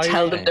 Just like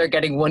tell them they're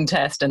getting one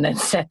test and then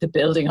set the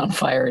building on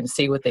fire and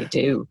see what they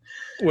do.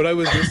 When I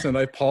was listening,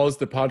 I paused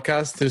the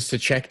podcast just to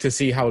check to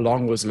see how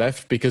long was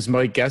left, because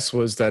my guess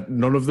was that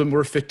none of them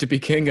were fit to be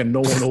king and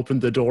no one opened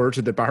the door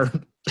to the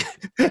barn.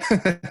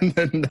 And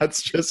then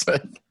that's just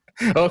like,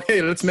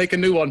 okay, let's make a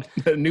new one,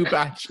 a new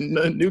batch,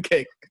 a new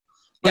king.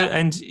 Yeah,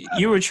 and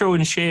you were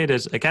throwing shade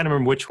at, I can't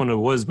remember which one it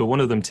was, but one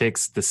of them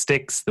takes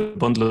the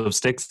bundle of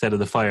sticks out of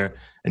the fire,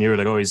 and you were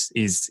like, oh,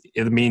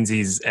 it means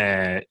he's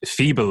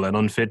feeble and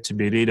unfit to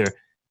be leader.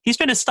 He's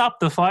trying to stop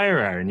the fire,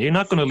 Aaron. You're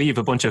not going to leave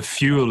a bunch of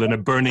fuel in a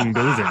burning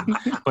building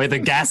by the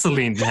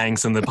gasoline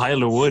tanks and the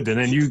pile of wood, and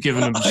then you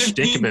giving him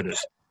shtick about it.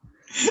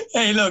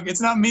 Hey, look,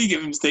 it's not me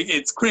giving him stick.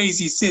 It's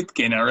crazy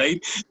Sitkin, all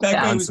right? That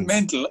guy was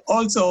mental.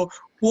 Also,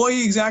 why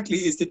exactly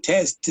is the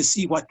test to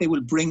see what they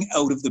will bring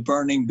out of the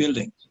burning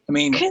building? I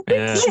mean,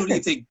 surely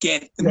they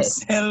get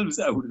themselves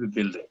out of the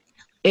building.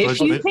 If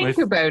you think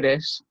about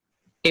it,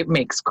 it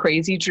makes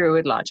crazy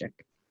druid logic.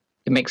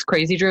 It makes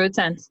crazy druid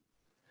sense.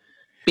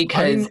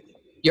 Because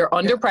you're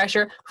under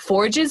pressure.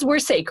 Forges were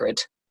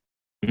sacred.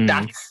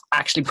 That's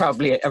actually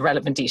probably a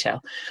relevant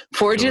detail.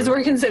 Forges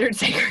were considered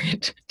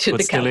sacred to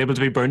the still able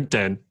to be burnt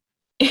down.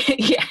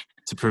 Yeah.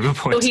 To prove a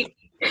point. So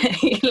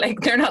like,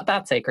 they're not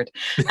that sacred.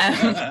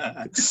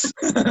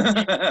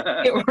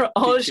 They were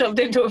all shoved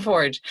into a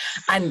forge.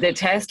 And the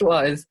test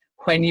was,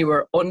 when you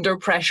were under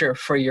pressure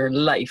for your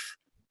life,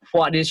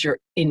 what is your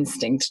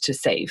instinct to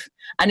save?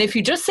 And if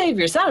you just save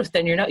yourself,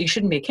 then you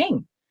shouldn't be a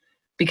king,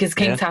 because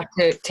kings have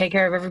to take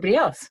care of everybody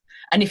else.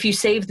 And if you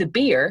save the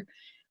beer,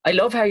 I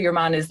love how your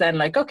man is then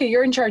like, okay,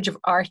 you're in charge of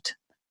art,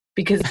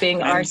 because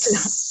being art,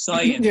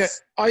 science. Yeah,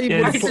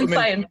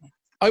 science.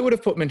 I would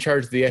have put him in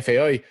charge of the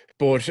FAI,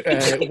 but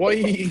why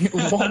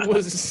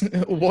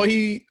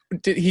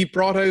did he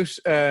brought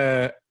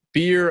out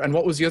beer, and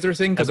what was the other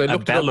thing? Because I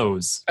looked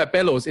bellows. A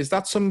bellows. Is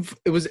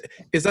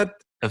that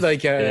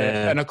like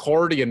an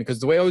accordion? Because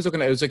the way I was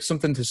looking at it, was like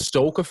something to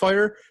stoke a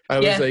fire. I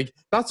was like,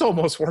 that's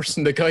almost worse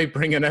than the guy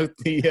bringing out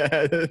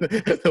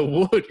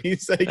the wood.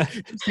 He's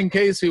like, just in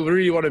case we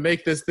really want to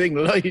make this thing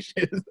light.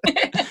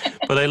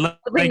 But I love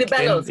the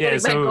bellows.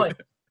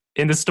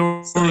 In the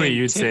story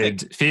you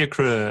said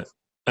Fiacre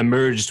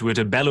emerged with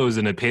a bellows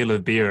and a pail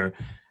of beer,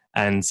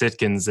 and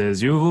Sitkin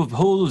says, you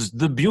uphold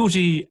the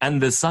beauty and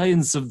the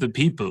science of the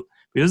people.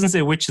 He doesn't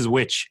say which is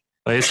which.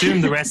 I assume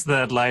the rest of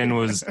that line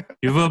was,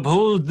 you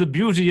uphold the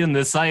beauty and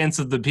the science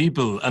of the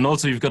people, and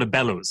also you've got a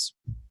bellows.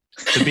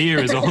 The beer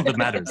is all that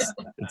matters.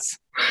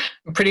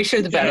 I'm pretty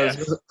sure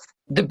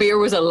the beer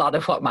was a lot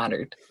of what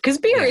mattered, because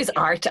beer is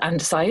art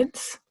and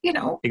science,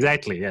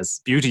 Exactly,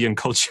 yes. Beauty and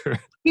culture.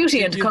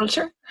 Beauty and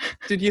culture.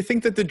 Did you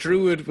think that the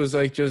druid was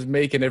like just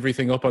making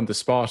everything up on the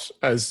spot,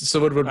 as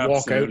someone would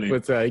walk out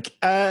with like,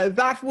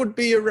 that would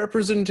be a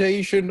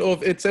representation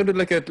of, it sounded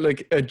like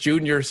a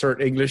junior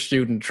cert English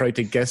student tried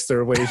to guess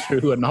their way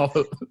through a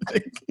novel.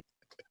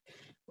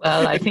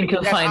 Well, I think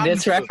you'll find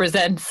this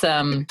represents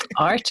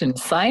art and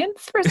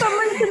science for some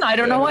reason. I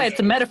don't know why. It's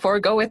a metaphor.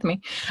 Go with me.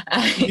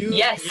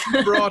 Yes.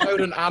 You brought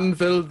out an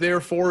anvil,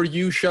 therefore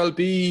you shall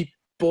be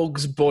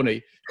Bugs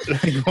Bunny.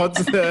 Like,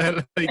 what's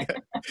the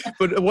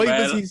but why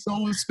was he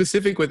so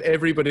specific with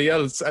everybody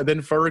else? And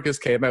then Fergus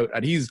came out,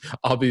 and he's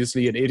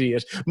obviously an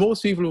idiot.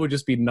 Most people would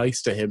just be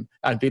nice to him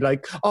and be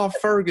like, oh,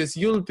 Fergus,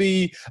 you'll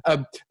be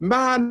a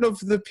man of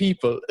the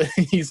people.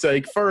 He's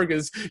like,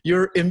 Fergus,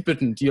 you're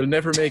impotent, you'll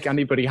never make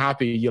anybody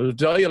happy, you'll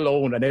die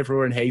alone and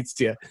everyone hates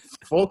you.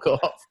 Fuck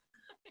off.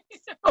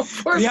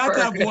 He had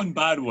to have one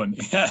bad one.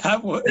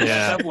 Have one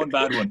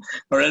bad one,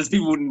 or else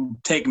people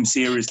wouldn't take him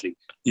seriously.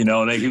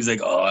 Like he was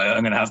like, oh,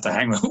 I'm going to have to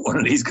hang with one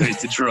of these guys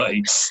to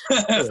try.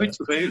 Which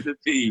way would it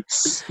be?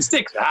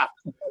 Stick that.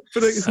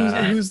 But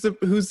who's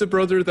the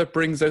brother that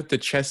brings out the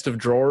chest of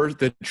drawers,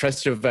 the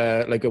chest of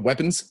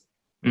weapons?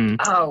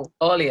 Oh,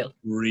 Ailill.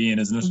 Rian,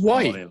 isn't it?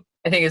 Why? Ailill.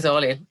 I think it's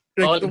Ailill.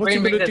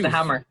 Rian brings out the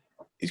hammer.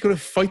 He's going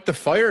to fight the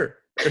fire.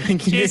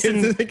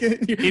 Jason,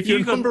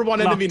 your number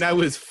one enemy now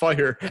is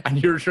fire,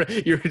 and you're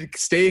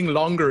staying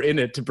longer in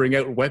it to bring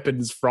out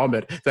weapons from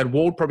it that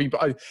won't probably.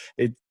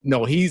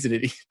 No, he's an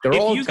idiot.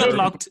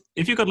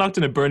 If you got locked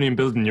in a burning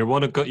building, you're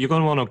going to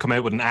want to come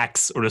out with an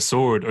axe or a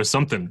sword or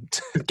something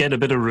to get a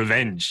bit of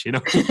revenge. You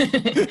know,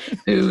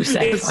 who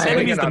set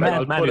fire? He's the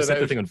madman who set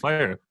the thing on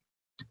fire.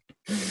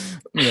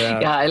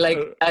 Yeah, I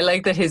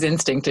like that his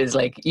instinct is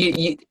like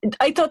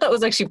I thought that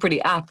was actually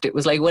pretty apt. It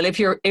was like, well, if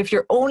your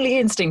only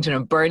instinct in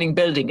a burning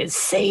building is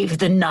save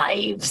the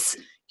knives,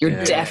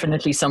 you're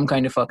definitely some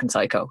kind of fucking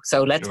psycho.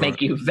 So let's make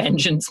you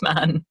vengeance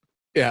man.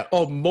 Yeah.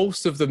 Oh,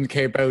 most of them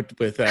came out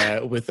with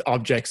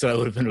objects that I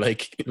would have been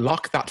like,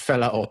 lock that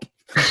fella up.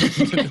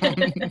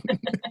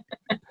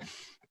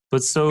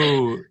 But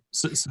so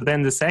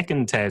then the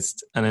second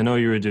test, and I know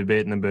you were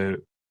debating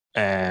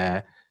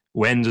about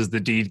when does the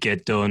deed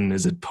get done?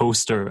 Is it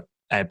post or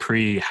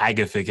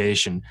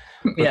pre-hagification?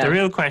 But the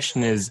real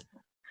question is,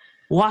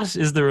 what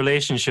is the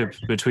relationship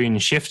between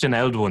shifting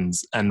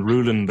Eldwins and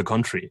ruling the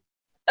country?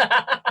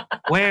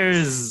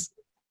 What's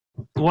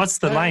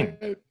the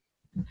line?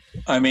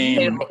 I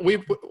mean,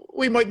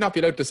 we might not be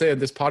allowed to say on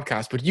this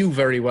podcast, but you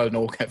very well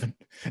know, Kevin.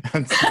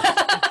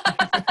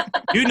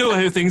 You know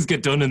how things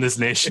get done in this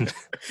nation.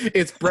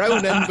 It's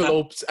brown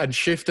envelopes and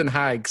shifting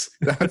hags.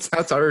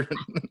 That's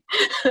Ireland.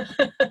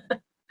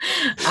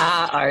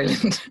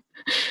 Ireland.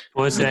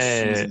 Was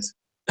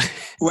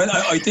well,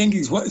 I think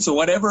so.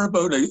 Whatever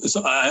about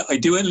so I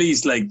do at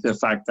least like the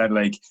fact that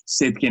like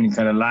Sitkin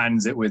kind of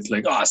lands it with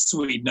like, oh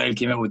sweet, Niall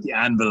came out with the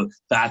anvil.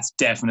 That's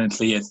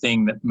definitely a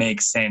thing that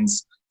makes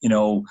sense. You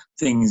know,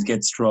 things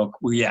get struck.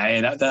 Well,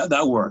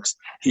 that works.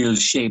 He'll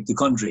shape the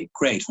country.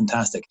 Great,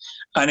 fantastic.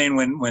 And then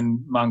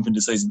when Monckton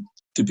decides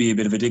to be a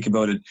bit of a dick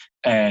about it,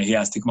 he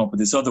has to come up with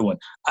this other one.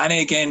 And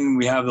again,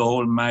 we have the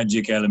whole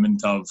magic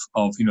element of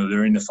you know,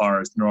 they're in the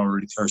forest and they're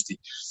already thirsty.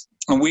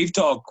 And we've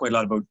talked quite a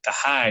lot about the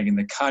hag and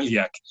the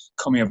Cailleach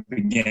coming up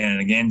again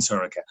and again,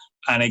 Sorcha.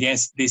 And I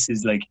guess this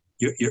is like,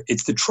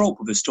 it's the trope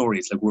of the story.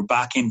 It's like we're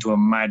back into a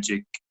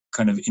magic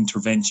kind of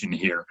intervention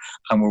here,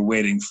 and we're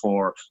waiting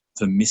for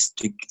the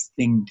mystic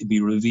thing to be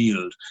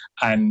revealed.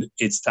 And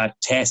it's that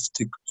test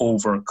to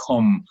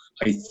overcome,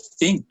 I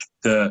think,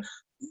 the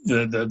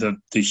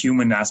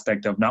human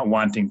aspect of not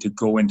wanting to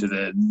go into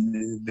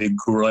the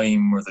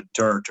grime or the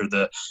dirt or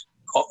the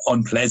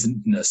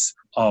unpleasantness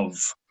of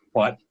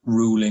what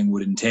ruling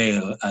would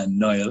entail. And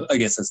Niall, I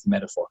guess that's the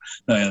metaphor,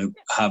 Niall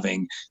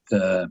having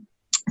the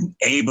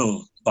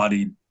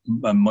able-bodied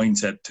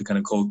mindset to kind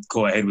of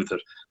go ahead with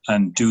it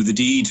and do the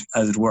deed,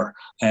 as it were.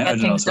 I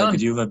don't know. So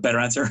could you have a better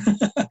answer?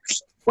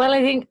 Well,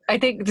 I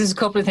think there's a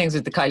couple of things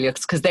with the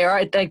Cailleachs, because they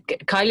are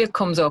like, Cailleach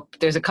comes up.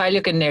 There's a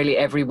Cailleach in nearly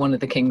every one of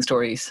the King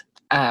stories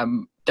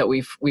that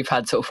we've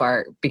had so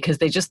far, because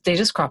they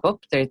just crop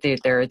up.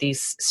 There are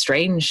these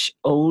strange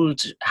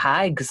old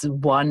hags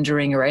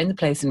wandering around the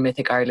place in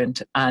Mythic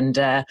Ireland,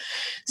 and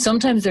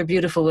sometimes they're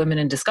beautiful women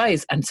in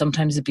disguise, and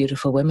sometimes the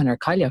beautiful women are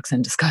Cailleachs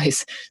in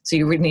disguise. So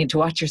you really need to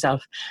watch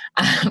yourself,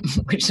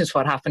 which is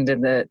what happened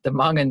in the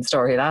Mongan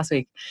story last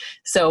week.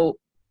 So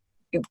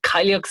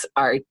Cailleachs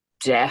are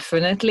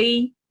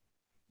definitely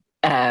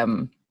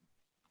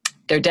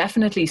they're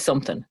definitely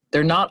something.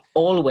 They're not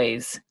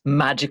always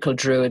magical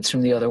druids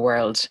from the other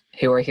world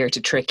who are here to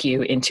trick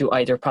you into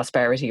either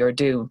prosperity or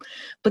doom,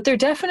 but they're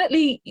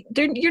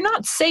you're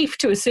not safe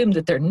to assume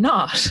that they're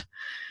not.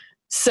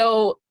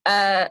 So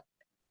the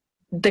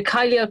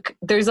Cailleach,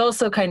 there's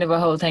also kind of a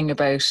whole thing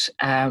about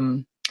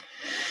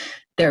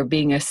there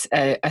being a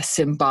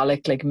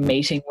symbolic like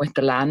mating with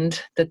the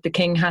land that the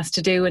king has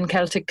to do in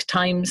Celtic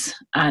times,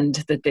 and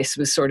that this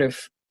was sort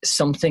of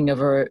something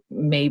of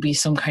maybe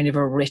some kind of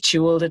a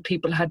ritual that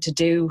people had to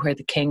do, where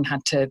the king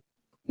had to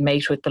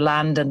mate with the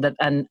land,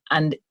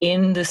 and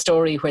in the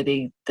story where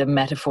the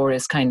metaphor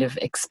is kind of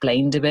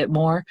explained a bit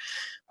more,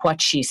 what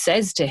she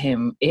says to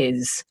him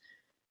is,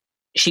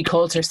 she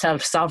calls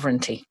herself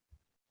sovereignty,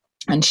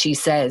 and she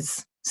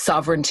says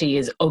sovereignty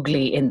is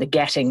ugly in the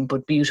getting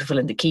but beautiful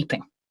in the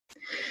keeping.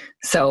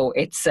 So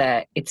it's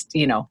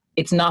you know,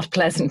 it's not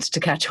pleasant to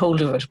catch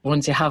hold of it.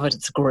 Once you have it,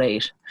 it's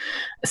great.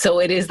 So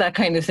it is that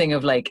kind of thing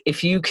of like,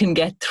 if you can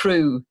get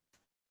through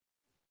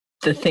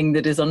the thing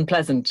that is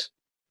unpleasant,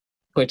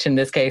 which in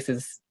this case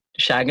is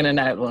shagging an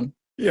out one.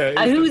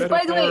 Yeah, who's,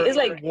 by the way, is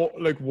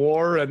like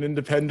war and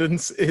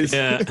independence is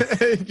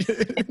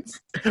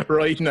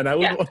writing an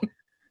out one.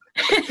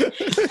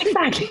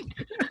 Exactly.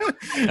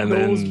 And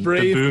those then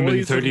the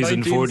booming 30s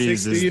and 40s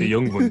is the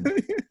young one.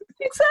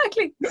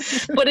 Exactly.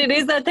 But it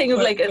is that thing of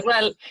like, as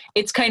well,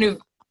 it's kind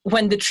of,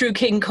 when the true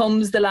king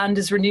comes, the land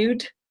is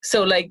renewed.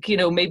 So like, you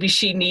know, maybe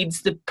she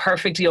needs the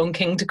perfect young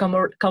king to come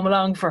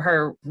along for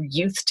her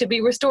youth to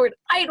be restored.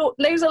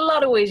 There's a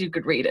lot of ways you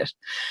could read it.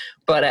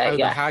 But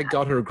the hag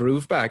got her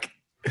groove back.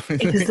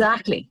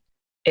 Exactly.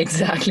 But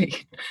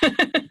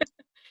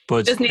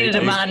just needed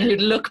a man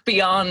who'd look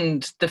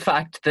beyond the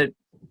fact that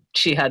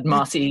she had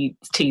mossy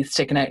teeth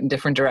sticking out in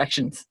different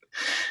directions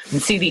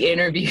and see the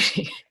inner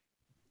beauty.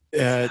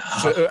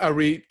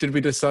 Did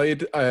we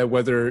decide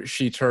whether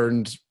she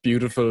turned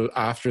beautiful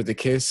after the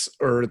kiss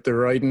or the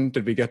riding?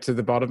 Did we get to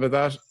the bottom of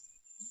that?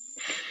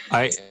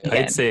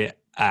 I'd say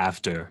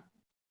after.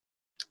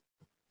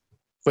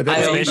 But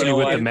then, especially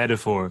with the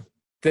metaphor.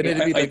 Then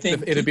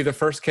it'd be the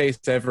first case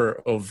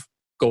ever of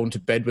going to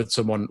bed with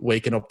someone,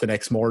 waking up the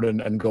next morning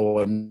and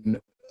going,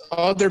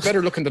 oh, they're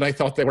better looking than I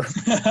thought they were.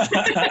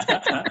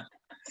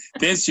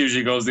 This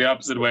usually goes the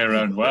opposite way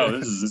around. Wow,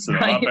 this is a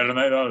lot better than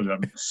I thought.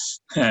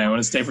 I want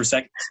to stay for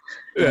seconds.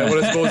 Yeah,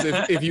 well, I suppose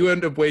if you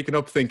end up waking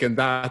up thinking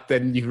that,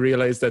 then you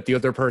realize that the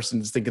other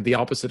person's thinking the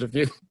opposite of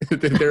you.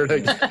 Then they're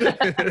like...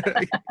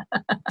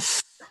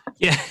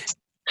 Yeah.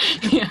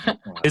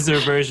 Is there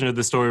a version of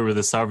the story where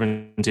the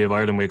sovereignty of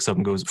Ireland wakes up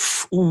and goes,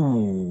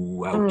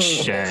 ooh,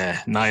 ouch,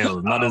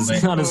 Niall, not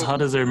as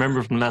hot as I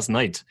remember from last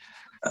night.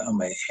 Oh,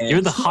 my head.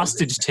 You're the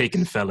hostage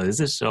taken fella, is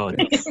it? Oh,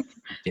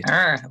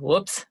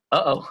 whoops.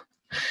 Uh-oh.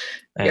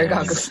 Here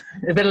goes.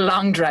 A bit of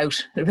long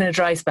drought. A bit of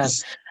dry spell.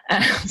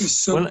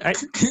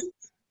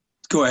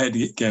 Go ahead,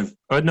 Kev.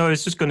 Oh, no, I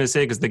was just going to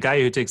say, because the guy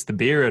who takes the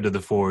beer out of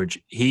the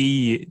forge,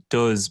 he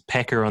does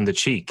peck her on the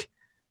cheek.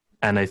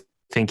 And I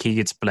think he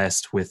gets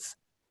blessed with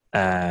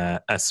a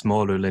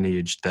smaller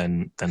lineage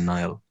than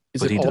Niall.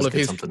 Is it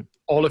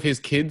all of his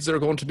kids are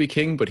going to be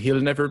king, but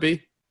he'll never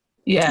be?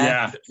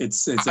 Yeah,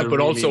 it's but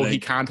really also he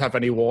can't have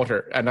any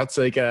water, and that's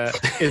like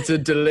it's a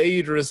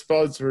delayed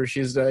response where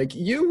she's like,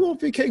 you won't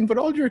be king, but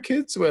all your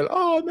kids will.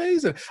 Oh,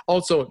 amazing.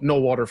 Also, no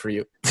water for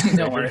you.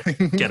 No water.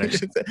 Get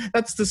it.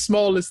 That's the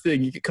smallest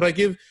thing. Could I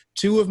give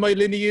 2 of my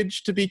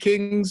lineage to be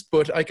kings,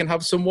 but I can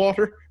have some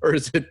water, or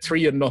is it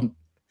 3 and none?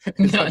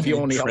 Is that the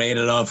only trade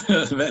it up?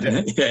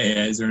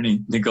 Yeah. Is there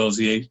any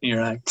negotiation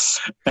here?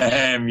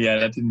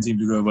 That didn't seem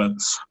to go well.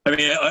 I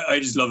mean, I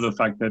just love the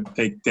fact that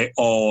they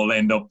all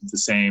end up at the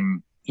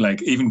same.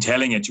 Like, even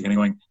telling it, you're kind of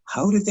going,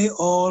 how did they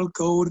all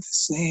go to the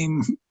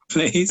same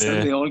place? How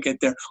did they all get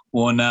there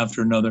one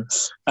after another?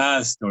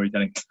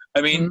 Storytelling.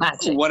 I mean,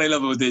 what I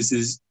love about this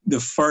is the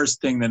first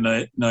thing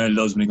that Niall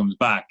does when he comes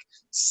back,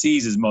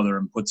 sees his mother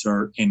and puts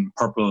her in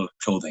purple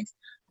clothing,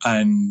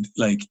 and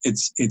like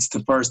it's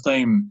the first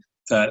time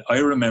that I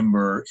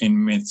remember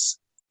in myths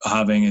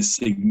having a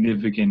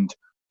significant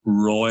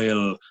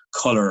royal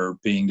colour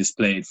being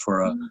displayed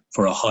for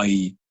a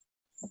high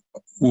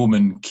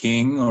woman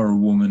king or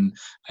woman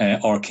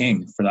or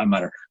king for that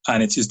matter.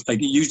 And it's just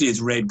like usually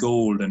it's red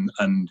gold and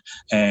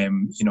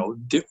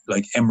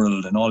like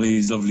emerald and all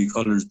these lovely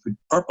colours, but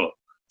purple,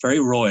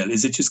 very royal.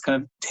 Is it just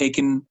kind of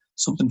taking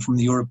something from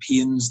the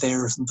Europeans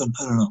there or something?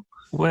 I don't know.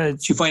 Well,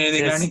 did you find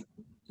anything, Arnie?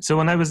 So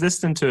when I was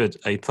listening to it,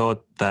 I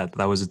thought that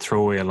was a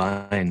throwaway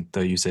line, though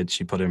you said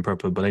she put it in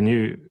purple. But I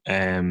knew,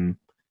 I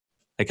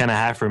kind of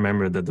half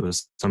remembered that there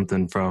was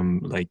something from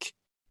like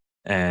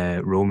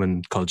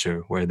Roman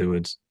culture where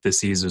the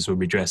Caesars would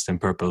be dressed in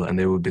purple and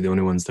they would be the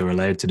only ones that were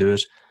allowed to do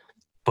it.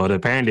 But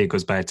apparently it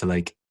goes back to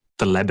like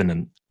the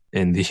Lebanon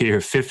in the year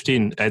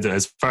 15,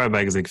 as far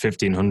back as like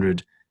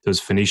 1500,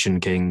 those Phoenician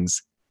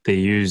kings, they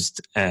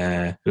used,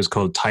 it was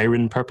called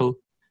Tyrian purple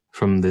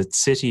from the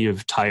city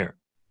of Tyre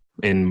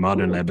in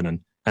modern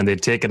Lebanon, and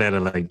they'd take it out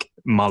of like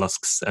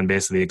mollusks and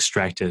basically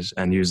extract it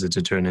and use it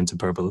to turn into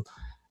purple.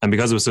 And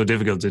because it was so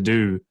difficult to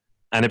do,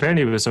 and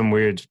apparently it was some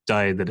weird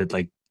dye that it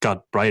like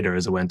got brighter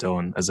as it went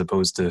on as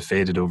opposed to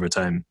faded over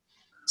time.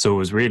 So it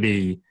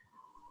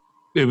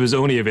was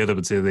only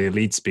available to the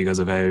elites because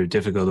of how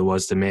difficult it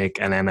was to make.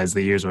 And then as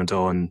the years went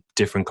on,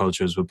 different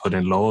cultures would put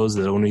in laws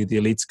that only the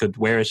elites could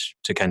wear it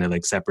to kind of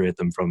like separate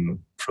them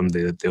from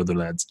the other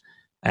lads.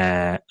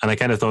 And I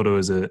kind of thought it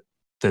was that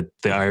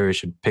the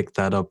Irish had picked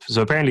that up.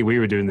 So apparently we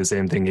were doing the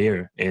same thing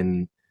here.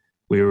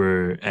 We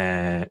were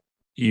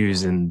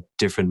using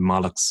different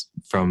mollusks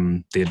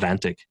from the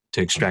Atlantic to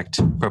extract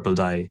purple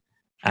dye.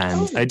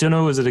 And I don't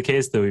know, was it a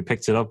case that we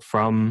picked it up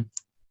from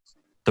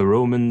the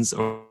Romans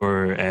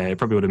or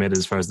probably would have made it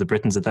as far as the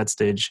Britons at that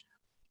stage?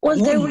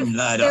 Well, there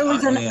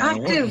was an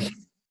active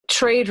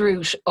trade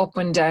route up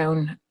and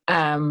down,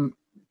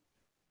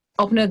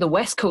 up near the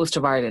west coast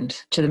of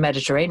Ireland to the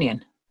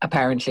Mediterranean,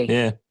 apparently.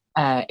 Yeah.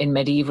 In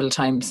medieval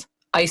times.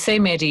 I say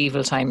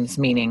medieval times,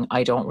 meaning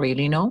I don't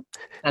really know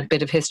that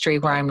bit of history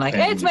where I'm like,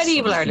 it's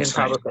medieval Ireland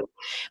probably.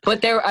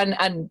 But there,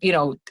 and you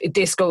know,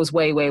 this goes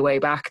way, way, way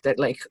back, that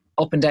like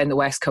up and down the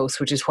west coast,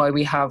 which is why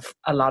we have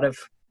a lot of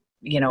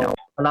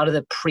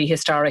the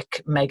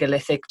prehistoric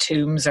megalithic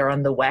tombs are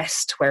on the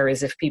west,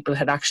 whereas if people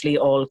had actually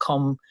all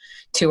come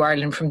to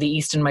Ireland from the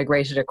east and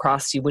migrated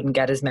across, you wouldn't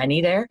get as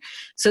many there.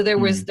 So there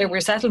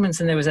were settlements,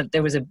 and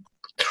there was a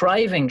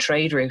thriving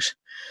trade route.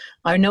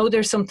 I know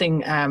there's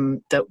something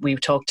that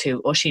we've talked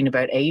to Oisín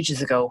about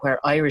ages ago,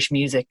 where Irish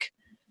music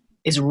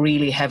is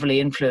really heavily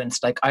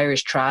influenced, like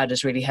Irish trad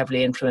is really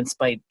heavily influenced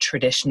by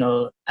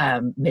traditional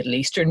Middle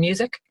Eastern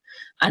music.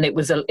 And it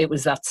was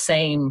that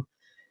same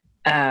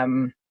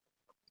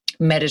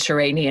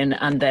Mediterranean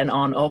and then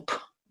on up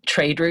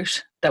trade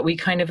route that we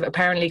kind of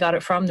apparently got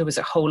it from. There was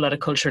a whole lot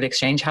of cultural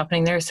exchange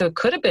happening there. So it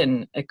could have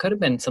been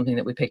something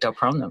that we picked up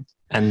from them.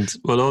 And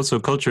well, also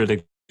cultural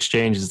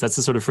exchanges. That's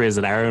the sort of phrase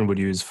that Aaron would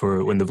use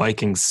for when the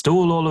Vikings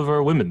stole all of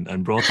our women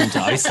and brought them to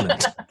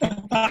Iceland.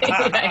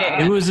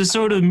 It was a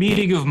sort of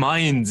meeting of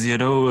minds, you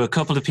know. A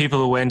couple of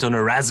people went on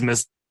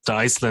Erasmus to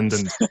Iceland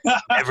and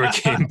never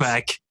came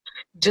back.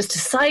 Just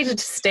decided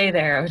to stay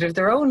there out of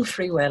their own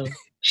free will.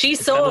 She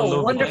saw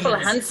a wonderful,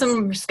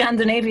 handsome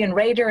Scandinavian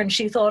raider and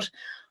she thought,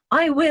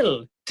 I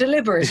will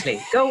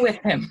deliberately go with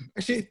him.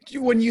 Actually,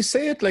 when you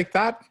say it like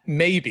that,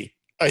 maybe.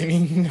 I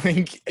mean,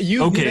 like,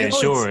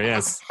 sure,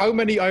 yes. How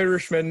many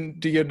Irishmen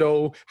do you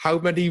know? How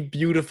many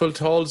beautiful,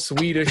 tall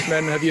Swedish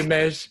men have you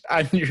met?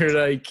 And you're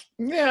like,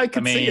 yeah, I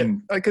could see it.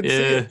 I could see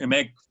it.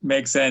 It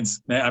makes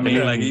sense. I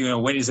mean, like, you know,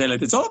 when you say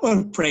like, it's all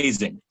about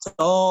praising. It's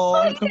all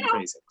about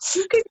praising.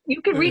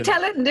 You could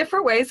retell it in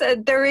different ways.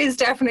 There is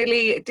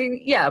definitely,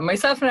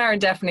 myself and Aaron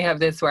definitely have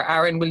this where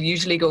Aaron will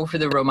usually go for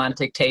the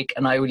romantic take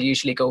and I will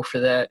usually go for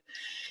the,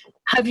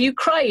 have you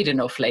cried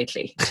enough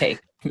lately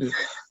take.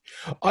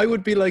 I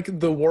would be like,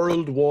 the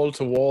world wall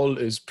to wall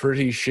is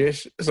pretty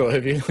shit. So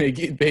if you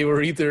like, they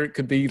were either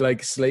could be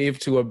like slave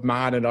to a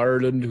man in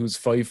Ireland who's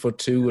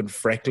 5'2" and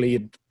freckly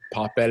and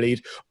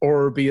pot-bellied,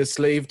 or be a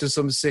slave to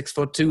some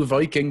 6'2"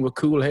 Viking with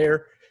cool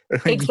hair.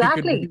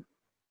 Exactly.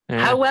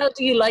 How well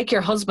do you like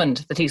your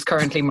husband that he's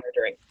currently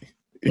murdering?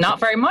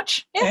 Not very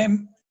much. Yeah.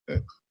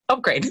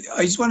 Upgrade.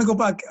 I just want to go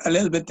back a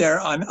little bit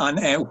there on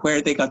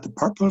where they got the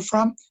purple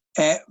from.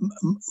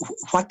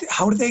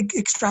 How do they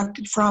extract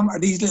it from? Are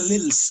these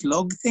little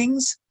slug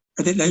things?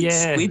 Are they like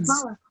squids?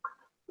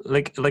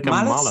 Like a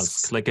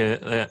mollusk, like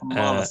a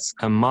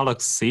mollusk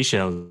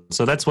seashell.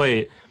 So that's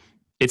why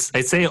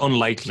I'd say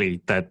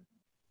unlikely that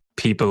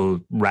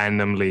people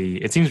randomly.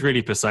 It seems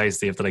really precise.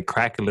 They have to like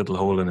crack a little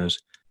hole in it,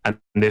 and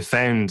they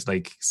found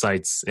like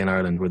sites in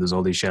Ireland where there's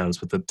all these shells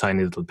with a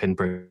tiny little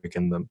pinprick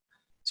in them.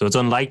 So it's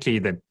unlikely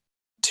that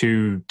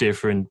two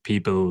different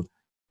people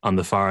on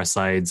the far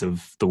sides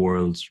of the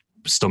world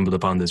stumbled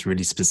upon this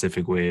really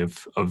specific way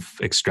of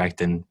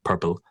extracting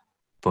purple.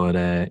 But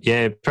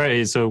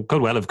so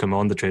could well have come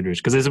on the trade route.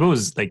 Because I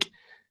suppose like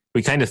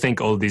we kind of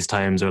think all these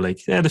times are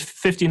like, the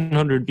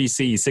 1500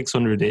 BC,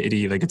 600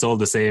 AD, like it's all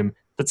the same.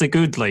 That's a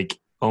good like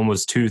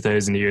almost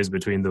 2,000 years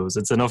between those.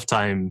 It's enough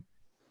time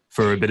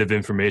for a bit of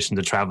information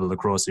to travel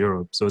across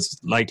Europe. So it's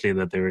likely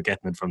that they were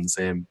getting it from the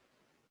same,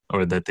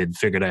 or that they'd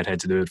figured out how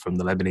to do it from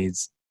the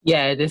Lebanese.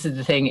 Yeah, this is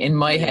the thing. In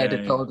my head,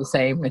 it's all the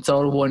same. It's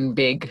all one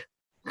big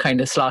kind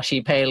of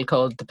sloshy pail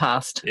called the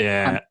past.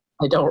 Yeah. And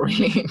I don't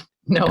really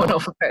know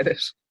enough about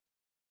it.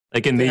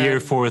 Like in the year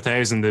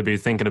 4000, they'd be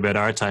thinking about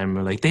our time.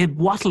 Like they had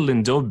wattle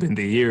and dub in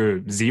the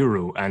year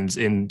 0, and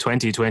in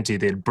 2020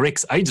 they had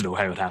bricks. I don't know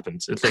how it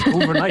happened. It's like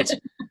overnight.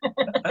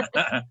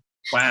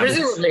 Wow.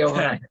 Presumably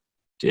overnight.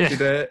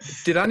 Yeah.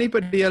 Did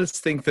anybody else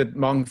think that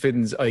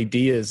Mongfin's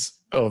ideas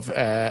of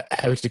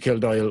how to kill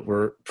Niall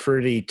were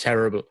pretty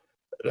terrible?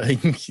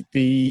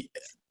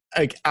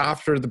 Like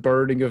after the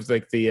burning of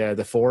like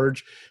the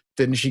forge,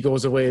 then she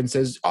goes away and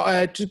says,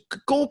 to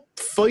go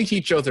fight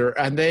each other,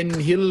 and then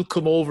he'll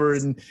come over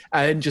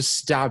and just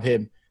stab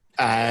him,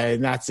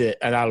 and that's it,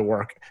 and that'll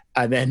work.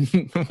 And then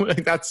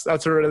that's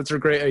her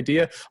great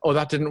idea. Oh,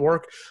 that didn't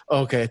work.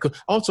 Okay, cool.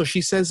 Also,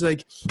 she says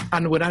like,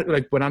 and when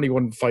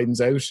anyone finds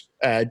out,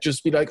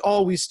 just be like,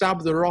 oh, we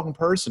stabbed the wrong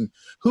person.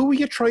 Who are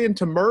you trying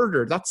to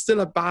murder? That's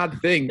still a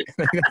bad thing.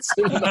 That's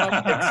still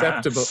not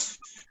acceptable.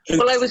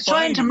 Well, I was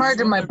trying to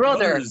murder my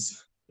brother,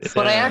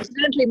 but I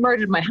accidentally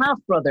murdered my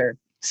half-brother.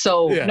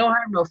 So no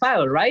harm, no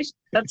foul, right?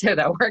 That's how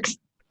that works.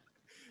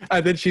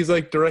 And then she's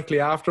like, directly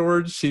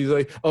afterwards, she's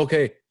like,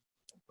 okay,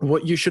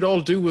 what you should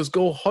all do is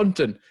go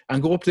hunting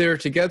and go up there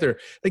together.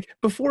 Like,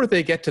 before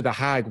they get to the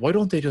hag, why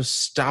don't they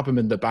just stab him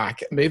in the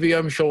back? Maybe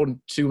I'm showing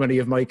too many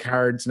of my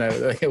cards now,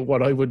 like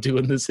what I would do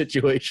in this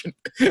situation.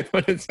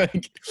 But it's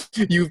like,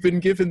 you've been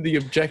given the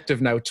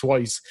objective now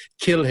twice.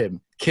 Kill him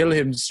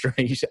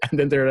straight. And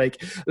then they're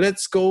like,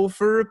 let's go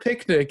for a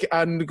picnic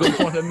and go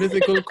on a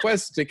mythical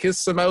quest to kiss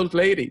some old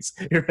ladies.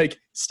 You're like,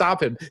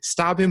 stab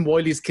him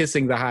while he's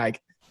kissing the hag.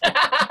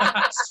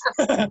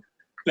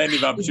 Plenty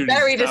of opportunities.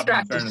 Very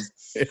distracted.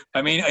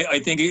 I mean, I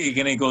think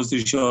it goes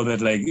to show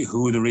that like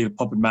who the real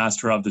puppet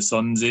master of the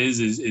Sons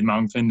is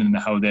Mongfin, and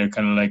how they're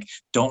kind of like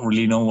don't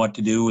really know what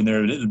to do, and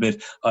they're a little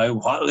bit,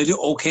 what'll I do?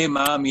 Okay,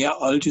 ma'am, yeah,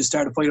 I'll just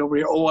start a fight over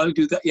here. Oh, I'll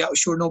do that. Yeah,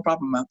 sure, no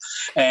problem,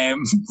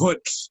 ma'am. But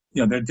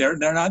you know,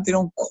 they're not. They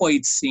don't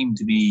quite seem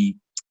to be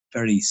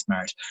very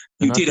smart.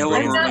 You did,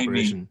 however, remind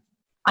me.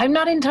 I'm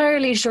not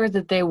entirely sure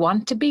that they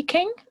want to be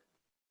king.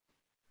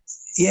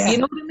 Yeah. You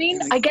know what I mean?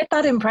 I get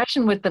that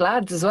impression with the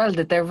lads as well,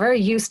 that they're very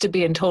used to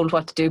being told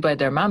what to do by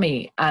their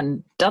mammy,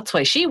 and that's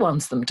why she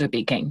wants them to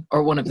be king,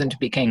 or one of them to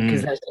be king,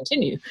 because they'll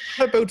continue.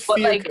 How about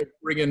Fiacre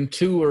bringing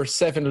 2 or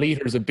 7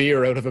 litres of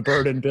beer out of a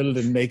burning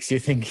building makes you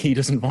think he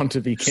doesn't want to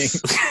be king?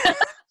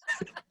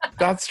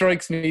 That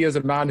strikes me as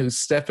a man who's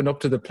stepping up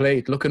to the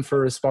plate, looking for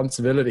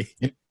responsibility.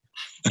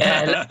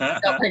 Yeah,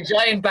 I've got my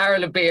giant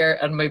barrel of beer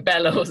and my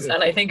bellows,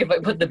 and I think if I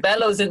put the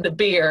bellows in the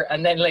beer,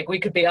 and then like we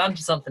could be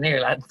onto something here,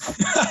 lads.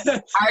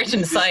 Art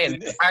and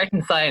science.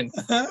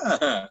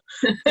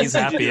 He's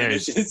happy out.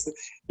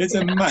 It's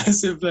a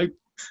massive like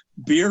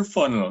beer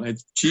funnel.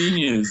 It's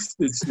genius.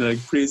 It's like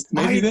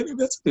maybe that's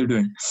what they're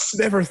doing.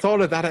 Never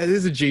thought of that. It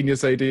is a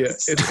genius idea.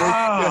 It's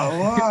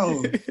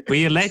wow.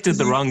 We elected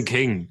the wrong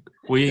king.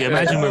 We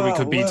imagine where we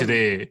could be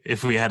today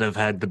if we had have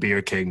had the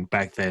beer king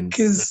back then.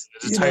 Because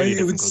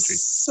it would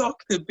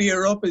suck the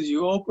beer up as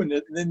you open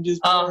it and then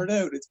just pour it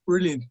out. It's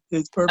brilliant.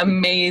 It's perfect.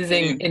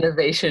 Amazing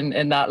innovation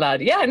in that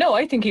lad. Yeah, no,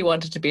 I think he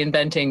wanted to be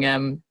inventing,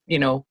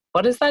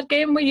 what is that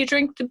game where you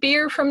drink the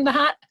beer from the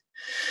hat?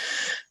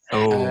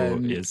 Oh,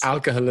 yes.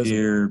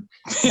 Alcoholism.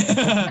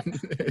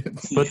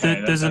 But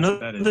there's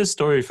another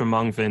story from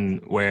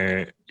Mongfin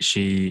where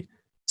she...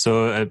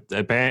 So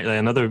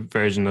another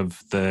version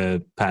of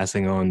the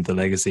passing on the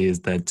legacy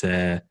is that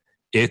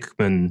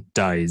Eachman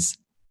dies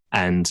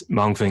and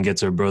Mongfin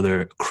gets her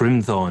brother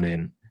Crimthorn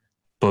in.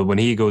 But when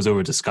he goes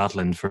over to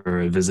Scotland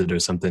for a visit or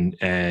something,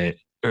 her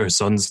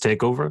sons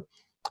take over.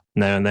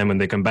 Now and then when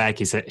they come back,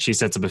 she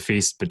sets up a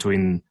feast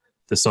between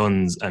the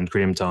sons and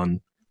Crimthorn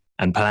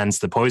and plans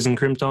to poison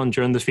Crimthorn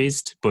during the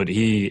feast. But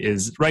he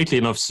is rightly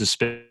enough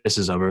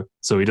suspicious of her,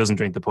 so he doesn't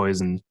drink the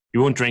poison. He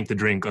won't drink the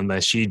drink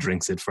unless she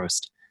drinks it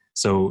first.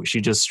 So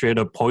she just straight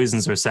up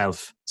poisons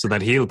herself so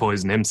that he'll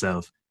poison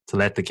himself to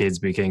let the kids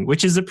be king,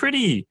 which is a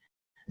pretty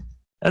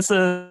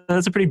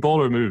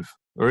baller move.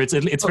 Or it's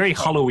very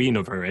Halloween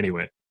of her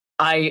anyway.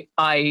 I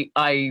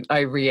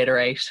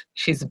reiterate,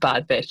 she's a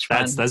bad bitch,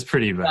 man. That's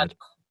pretty bad.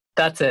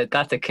 That's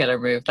a killer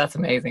move. That's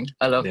amazing.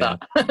 I love that.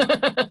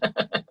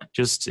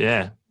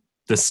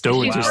 The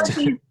stone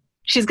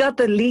she's got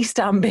the least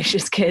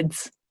ambitious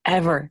kids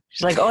ever.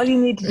 She's like, all you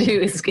need to do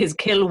is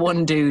kill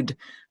one dude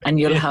and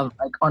you'll have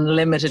like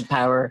unlimited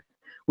power.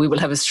 We will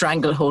have a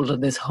stranglehold on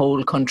this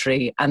whole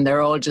country. And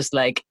they're all just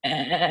like,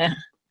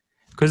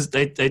 Because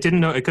I didn't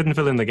know, I couldn't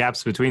fill in the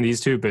gaps between these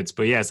two bits.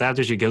 But yes,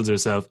 after she kills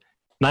herself,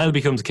 Niall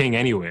becomes king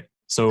anyway.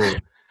 So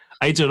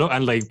I don't know.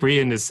 And like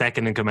Brienne is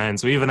second in command.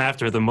 So even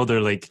after the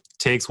mother like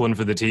takes one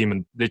for the team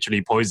and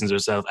literally poisons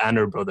herself and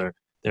her brother,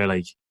 they're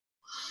like,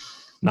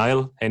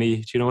 Niall, do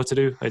you know what to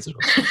do? I don't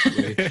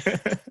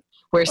know.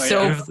 We're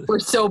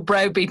so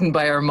browbeaten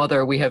by our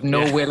mother, we have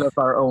no will of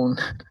our own.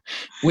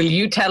 Will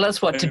you tell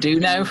us what to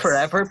do now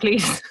forever,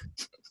 please?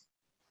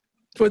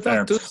 But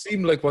that does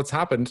seem like what's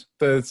happened.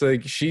 That it's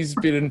like she's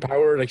been in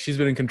power, like she's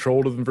been in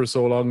control of them for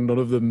so long. None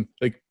of them,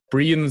 like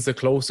Brienne's the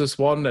closest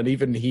one, and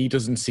even he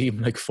doesn't seem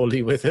like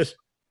fully with it.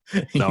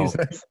 No.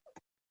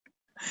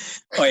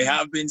 I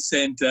have been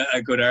sent a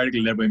good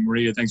article there by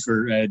Maria. Thanks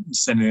for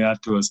sending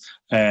that to us.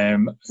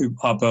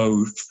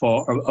 About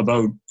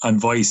on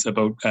Voice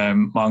about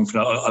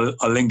Mongfin.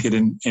 I'll link it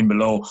in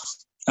below,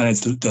 and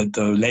it's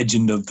the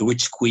legend of the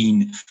witch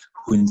queen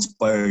who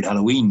inspired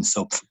Halloween.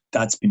 So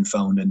that's been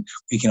found, and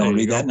we can all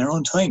read that in our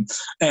own time.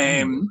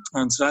 And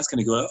so that's going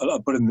to go.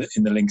 I'll put it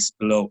in the links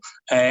below.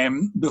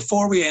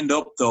 Before we end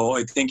up, though,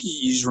 I think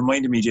you just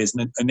reminded me,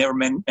 Jason. I never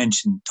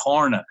mentioned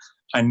Torna.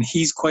 And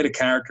he's quite a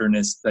character in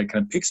this that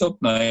kind of picks up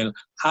Niall,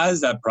 has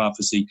that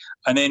prophecy,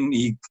 and then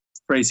he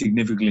very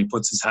significantly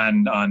puts his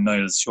hand on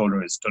Niall's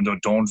shoulder. It's,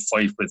 don't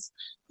fight with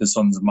the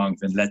sons of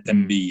Mongfin, let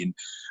them be.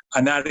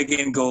 And that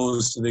again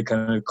goes to the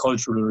kind of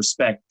cultural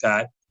respect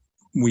that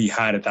we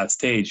had at that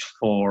stage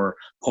for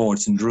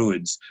poets and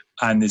druids,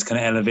 and this kind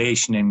of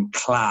elevation in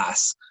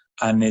class,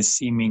 and this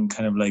seeming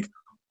kind of like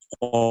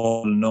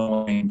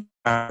all-knowing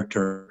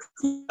character,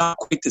 not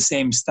quite the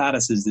same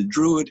status as the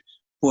druid,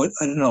 but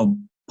I don't know,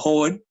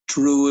 poet,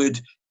 druid.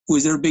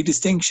 Was there a big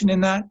distinction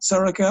in that,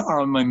 Soraka, or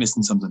am I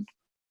missing something?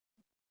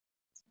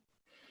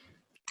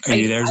 Are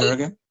you there,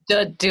 Soraka?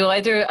 Do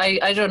either?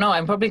 I don't know.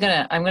 I'm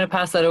gonna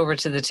pass that over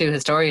to the two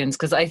historians,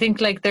 because I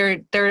think like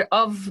they're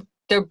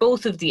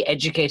both of the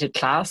educated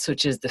class,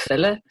 which is the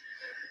File,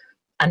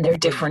 and they're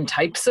different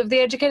types of the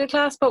educated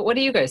class. But what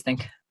do you guys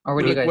think? Or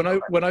what do you guys?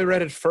 When I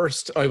read it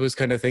first, I was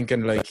kind of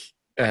thinking like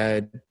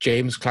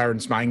James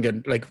Clarence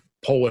Mangan, like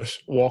poet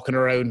walking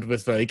around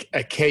with like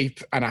a cape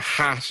and a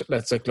hat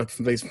that's like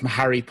from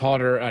Harry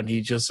Potter, and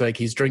he just like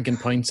he's drinking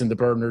pints in the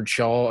Bernard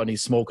Shaw and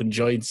he's smoking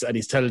joints and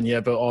he's telling you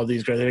about all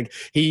these great things.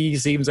 He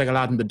seems like a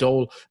lad in the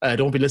dole.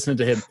 Don't be listening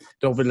to him.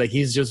 Don't be like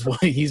he's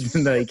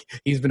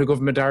been a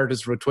government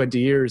artist for 20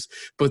 years.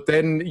 But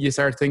then you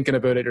start thinking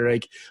about it, you're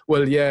like,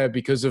 well, yeah,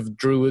 because of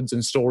druids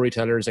and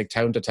storytellers, like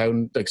town to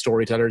town, like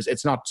storytellers,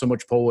 it's not so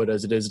much poet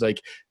as it is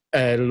like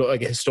a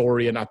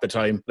historian at the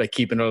time, like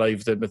keeping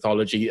alive the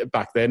mythology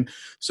back then.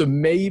 So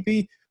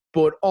maybe,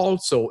 but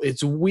also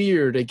it's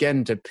weird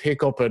again to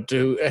pick up a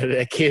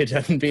kid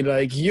and be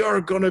like,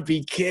 "You're gonna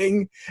be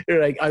king." You're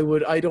like, I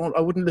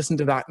wouldn't listen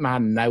to that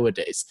man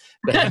nowadays.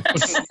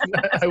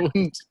 I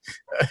wouldn't.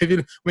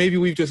 Maybe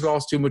we've just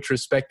lost too much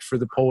respect for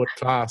the poet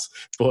class,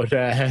 but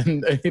I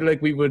feel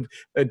like we would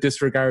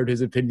disregard his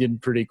opinion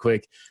pretty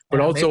quick. But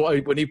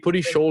also, when he put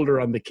his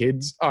shoulder on the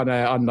kids, on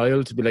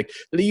Niall, to be like,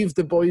 "Leave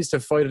the boys to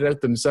fight it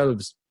out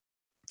themselves."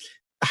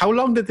 How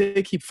long did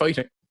they keep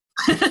fighting?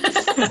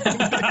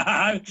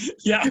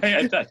 Yeah, I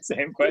had that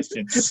same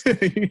question.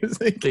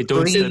 They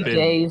don't 3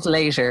 days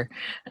later.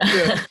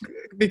 Yeah,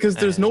 because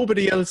there's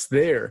nobody else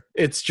there.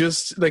 It's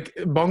just like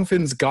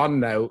Mongfin's gone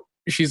now,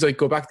 she's like,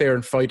 go back there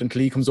and fight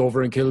until he comes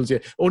over and kills you.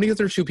 Only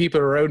other two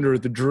people around her are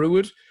the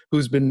druid,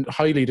 who's been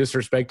highly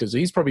disrespected. So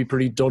he's probably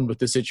pretty done with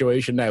the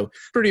situation now,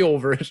 pretty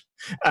over it.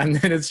 And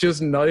then it's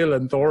just Niall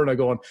and Thorna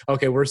going,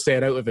 okay, we're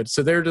staying out of it.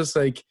 So they're just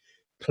like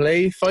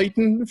play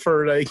fighting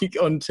for like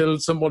until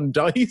someone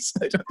dies.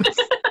 I don't know.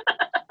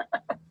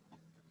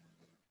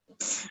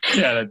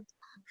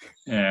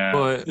 Yeah,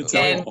 but it's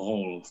a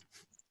whole.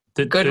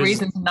 Good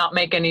reason to not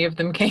make any of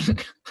them king.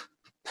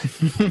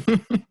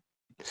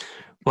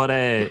 But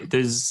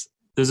there's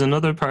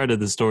another part of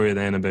the story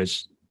then about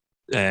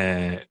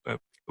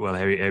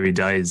Harry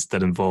dies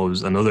that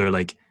involves another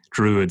like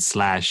druid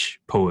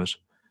 / poet.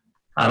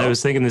 And I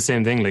was thinking the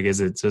same thing, like,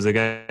 there's a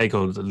guy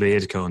called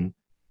Laedcon,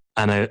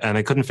 and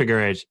I couldn't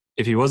figure out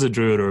if he was a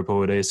druid or a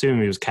poet. I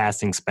assume he was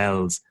casting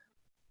spells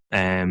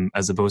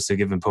as opposed to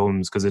giving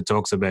poems, because it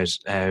talks about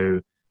how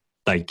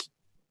like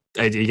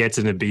he gets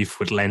in a beef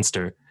with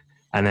Leinster,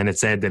 and then it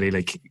said that he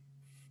like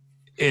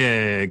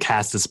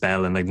cast a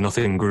spell and like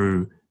nothing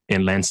grew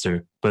in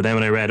Leinster. But then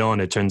when I read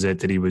on, it turns out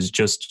that he was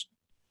just,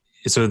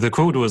 so the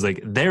quote was like,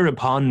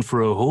 thereupon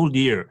for a whole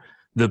year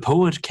the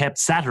poet kept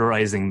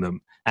satirizing them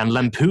and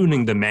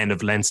lampooning the men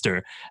of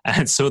Leinster,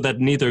 and so that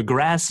neither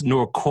grass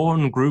nor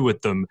corn grew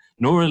with them,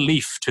 nor a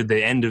leaf to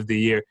the end of the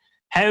year.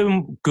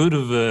 How good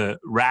of a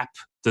rap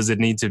does it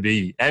need to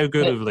be? How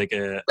good of like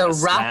the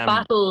rap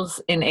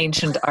battles in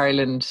ancient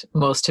Ireland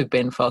must have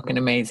been fucking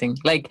amazing.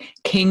 Like,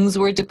 kings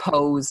were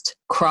deposed,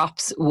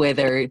 crops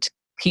withered,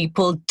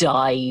 people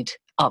died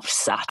of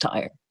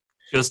satire.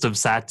 Just of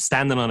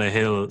standing on a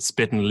hill,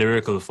 spitting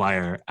lyrical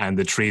fire, and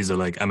the trees are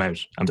like, I'm out,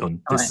 I'm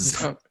done.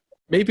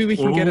 Maybe we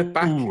can get it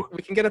back.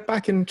 We can get it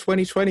back in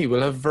 2020.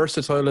 We'll have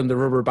Versatile and the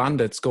Rubber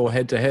Bandits go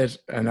head to head,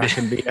 and that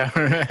can be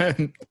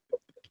our.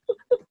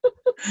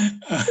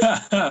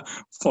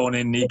 Phone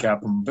in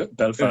Kneecap and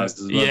Belfast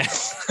as well. Yeah.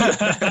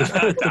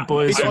 The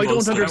boys I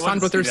don't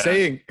understand what they're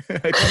saying. I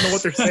don't know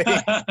what they're saying.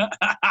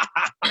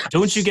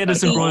 Don't you get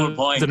us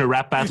embroiled in a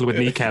rap battle with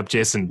Kneecap,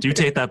 Jason? Do you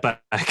take that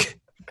back?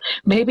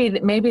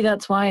 Maybe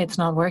that's why it's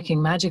not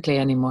working magically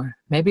anymore.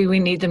 Maybe we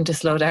need them to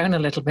slow down a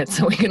little bit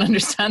so we can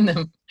understand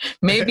them.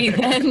 Maybe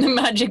then the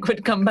magic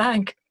would come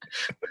back.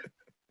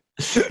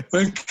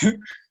 Well,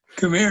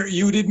 come here.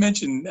 You did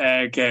mention,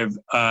 Kev,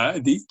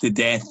 the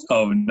death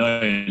of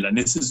Niall, and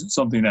this is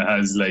something that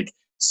has like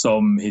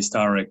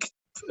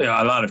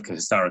a lot of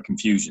historic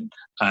confusion.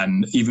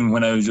 And even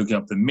when I was looking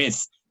up the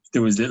myth,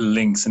 there was little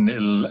links and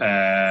little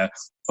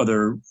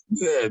other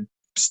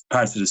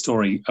parts of the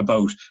story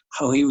about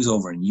how he was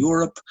over in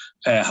Europe,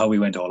 how he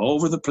went all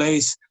over the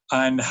place,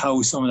 and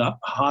how some of the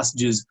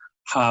hostages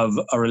have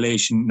a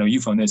relation. Now, you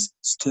found this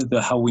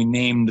to how we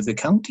named the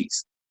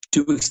counties.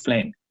 Do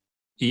explain.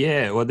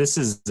 Yeah, well, this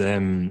is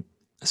there's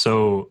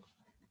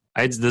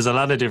a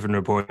lot of different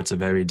reports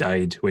of how he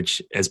died,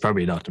 which is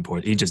probably not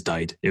important. He just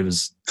died. It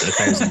was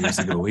 1,000 years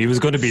ago. He was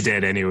going to be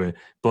dead anyway.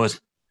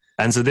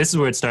 And so this is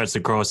where it starts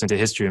to cross into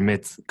history and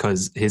myth,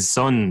 because his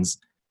sons,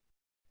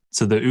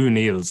 so the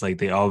Neils, like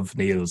the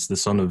Neils, the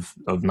son of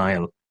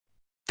Niall,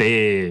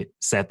 they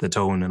set the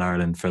tone in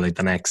Ireland for like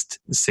the next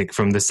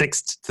from the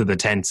 6th to the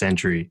 10th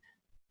century,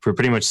 for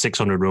pretty much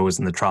 600 rows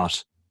in the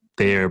trot.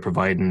 They are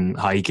providing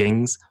high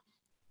kings.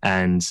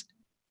 And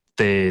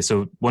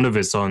so one of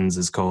his sons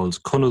is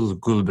called Conall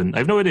Gulban. I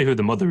have no idea who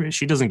the mother is.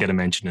 She doesn't get a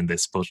mention in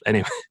this, but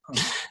anyway,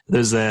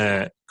 there's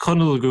a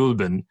Conall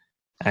Gulban,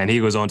 and he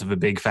goes on to a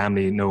big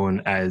family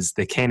known as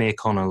the Céine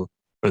Conall,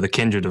 or the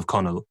Kindred of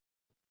Conall.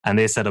 And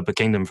they set up a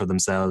kingdom for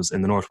themselves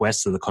in the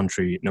northwest of the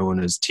country known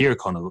as Tír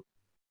Conall,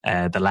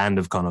 the land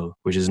of Conall,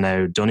 which is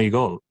now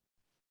Donegal.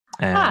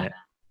 And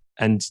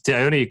I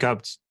only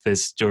got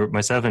this,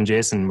 myself and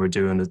Jason were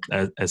doing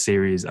a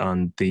series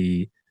on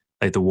the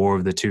War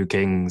of the Two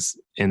Kings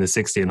in the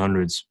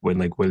 1600s with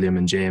like William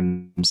and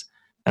James.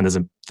 And there's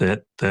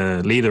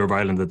the leader of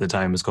Ireland at the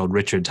time is called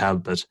Richard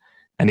Talbot,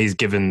 and he's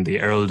given the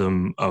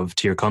earldom of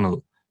Tír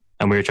Conall.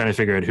 And we were trying to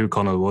figure out who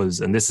Conall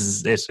was. And this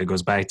is it. It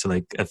goes back to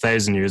like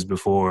 1,000 years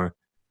before.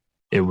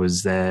 It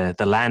was the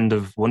land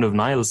of one of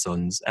Niall's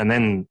sons. And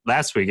then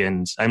last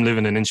weekend, I'm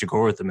living in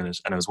Inchicore at the minute,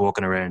 and I was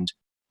walking around,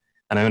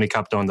 and I only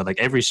copped on that like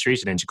every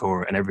street in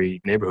Inchicore and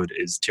every neighbourhood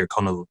is Tír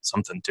Conall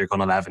something, Tír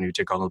Conall Avenue,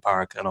 Tír Conall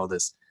Park, and all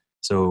this.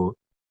 So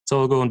it's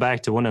all going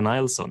back to one of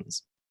Niall's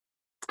sons.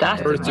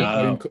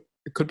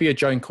 It could be a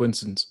giant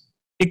coincidence.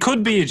 It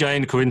could be a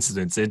giant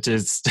coincidence. It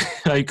just,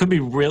 it could be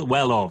real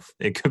well off.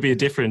 It could be a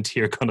different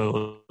Tír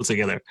Conall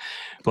altogether.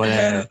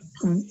 But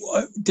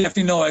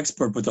definitely no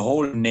expert, but the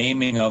whole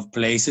naming of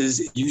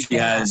places usually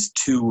has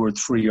 2 or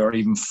 3 or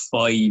even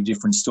 5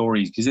 different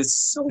stories, because it's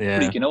so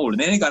freaking old. And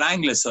then it got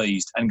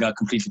anglicised and got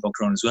completely bucked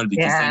around as well,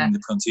 because then the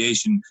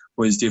pronunciation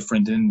was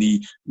different, and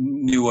the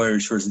New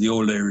Irish versus the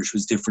Old Irish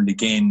was different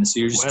again. So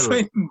you're just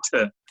trying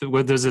to...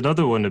 Well, there's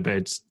another one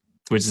about,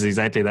 which is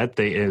exactly that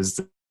thing,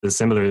 is the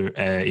similar,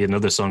 he had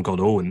another son called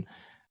Owen,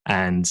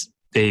 and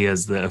he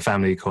has a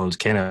family called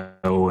Kenna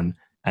Owen,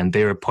 and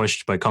they were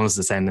pushed by Conall's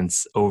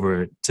descendants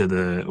over to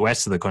the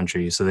west of the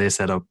country, so they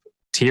set up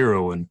Tír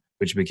Owen,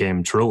 which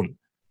became Tyrone,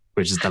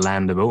 which is the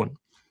land of Owen.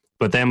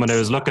 But then when I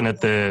was looking at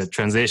the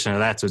translation of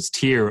that, so it's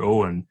Tír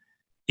Owen,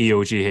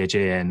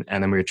 Eoghan,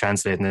 and then we were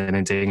translating it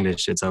into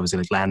English. It's obviously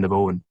like Land of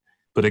Owen.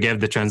 But I gave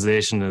the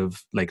translation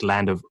of like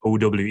Land of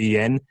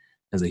Owen.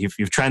 As like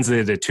you've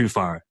translated it too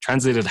far,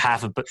 translated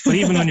half of, but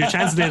even when you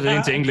translate it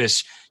into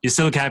English, you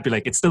still can't be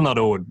like, it's still not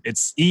Owen.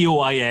 It's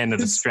Eoin at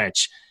a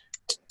stretch.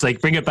 It's like,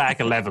 bring it back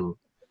a level.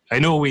 I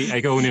know I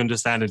can only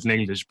understand it in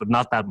English, but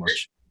not that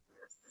much.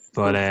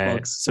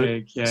 But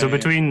so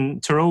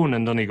between Tyrone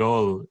and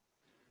Donegal,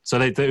 so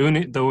like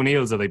the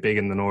O'Neills are like big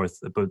in the north,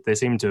 but they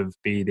seem to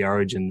be the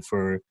origin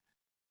for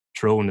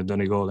Tyrone and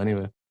Donegal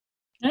anyway.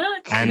 Ah,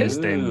 cool. And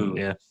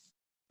then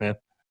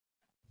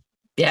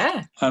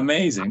Yeah.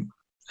 Amazing.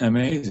 I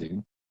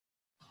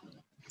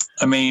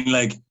mean,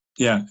 like,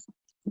 yeah,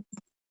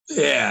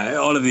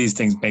 all of these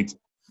things make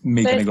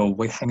me kind of go,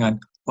 wait, hang on,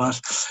 what?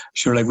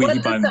 Sure, like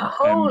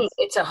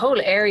it's a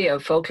whole area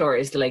of folklore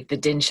is like the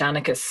Din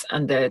Shanachas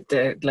and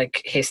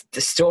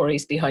the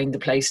stories behind the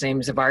place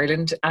names of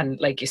Ireland. And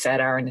like you said,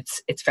 Aaron,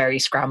 it's very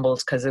scrambled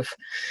because of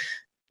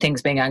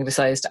things being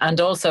anglicised and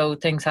also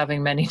things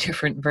having many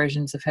different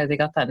versions of how they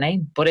got that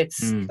name. But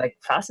it's like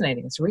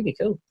fascinating. It's really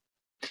cool.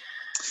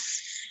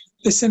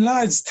 Listen,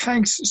 lads,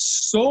 thanks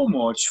so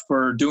much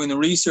for doing the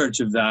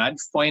research of that,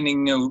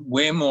 finding out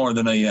way more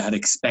than I had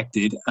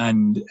expected,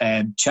 and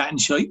chatting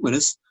shite with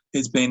us.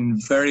 It's been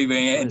very,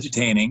 very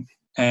entertaining.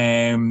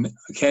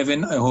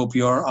 Kevin, I hope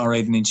you're all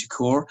right in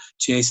Inchicore.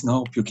 Jason, I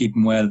hope you're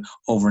keeping well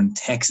over in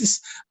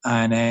Texas.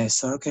 And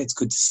Sorcha, it's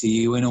good to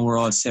see you. I know we're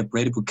all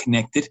separated but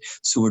connected,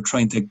 so we're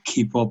trying to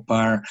keep up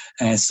our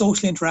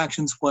social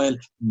interactions while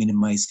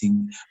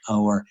minimising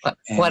our...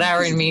 what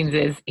Aaron means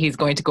is he's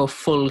going to go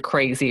full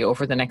crazy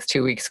over the next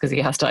 2 weeks because he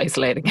has to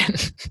isolate again.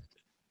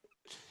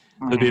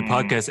 There'll be a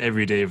podcast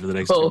every day for the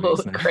next 2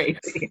 weeks now.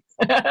 Crazy.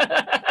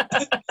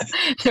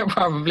 There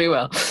probably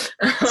will.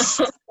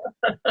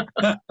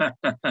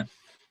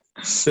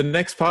 The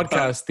next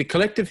podcast, The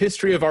Collective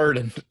History of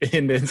Ireland,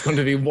 and it's going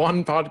to be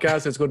one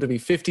podcast. It's going to be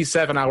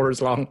 57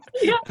 hours long.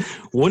 Yeah.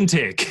 One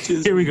take.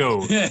 Here we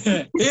go.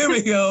 Here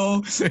we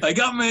go. I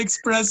got my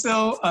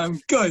espresso. I'm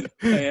good.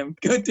 I am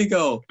good to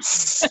go.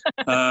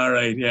 All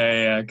right.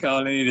 Yeah.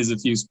 All I need is a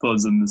few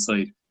spuds on the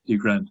side. You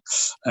grand.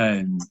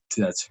 And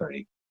that's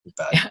very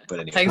bad. But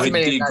anyway, I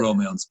did grow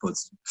my own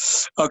spuds.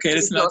 Okay,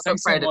 listen,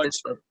 thanks so much.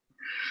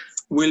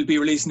 We'll be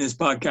releasing this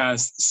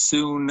podcast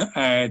soon.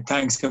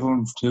 Thanks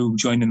everyone for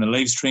joining the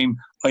live stream.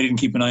 I didn't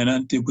keep an eye on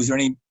it. Was there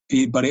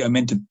anybody I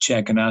meant to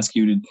check and ask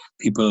you? Did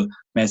people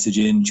message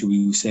in? Should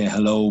we say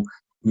hello?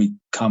 Read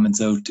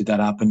comments out? Did that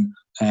happen?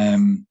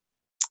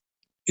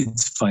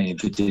 It's fine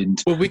if it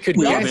didn't. Well, we could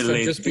guess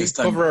and just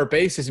cover our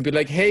bases and be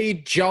like, hey,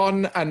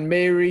 John and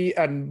Mary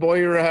and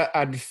Moira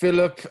and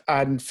Philip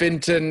and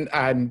Fintan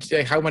and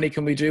how many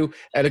can we do?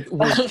 And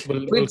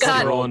we'll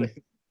cover all.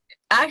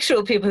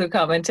 Actual people who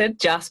commented: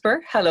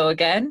 Jasper, hello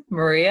again,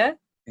 Maria,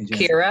 hey,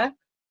 Kira,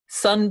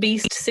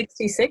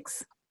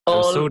 Sunbeast66.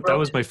 That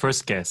was my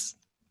first guess.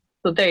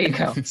 So there you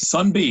go.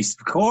 Sunbeast,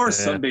 of course,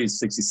 Sunbeast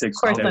 66.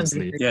 Of course,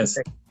 Sunbeast. Yes.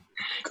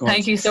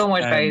 Thank you so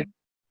much, guys.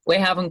 I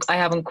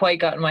haven't quite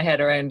gotten my head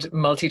around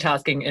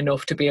multitasking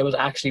enough to be able to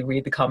actually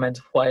read the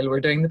comments while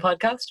we're doing the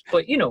podcast.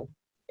 But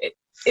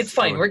it's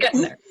fine. We're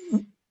getting there.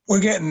 We're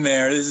getting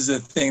there. This is a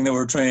thing that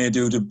we're trying to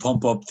do to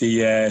pump up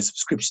the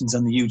subscriptions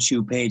on the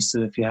YouTube page.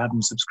 So if you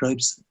haven't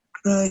subscribed,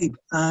 subscribe.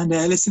 And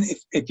listen,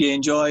 if you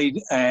enjoyed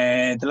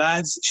the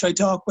lads' Shite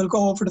Talk, we'll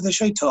go over to the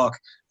Shite Talk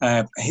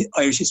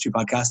Irish History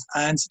Podcast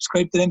and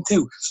subscribe to them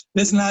too.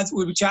 Listen, lads,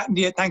 we'll be chatting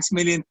to you. Thanks a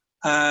million.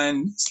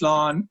 And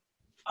Slán,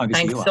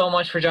 thanks so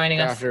much for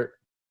joining us.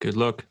 Good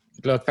luck.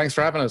 Good luck. Thanks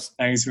for having us.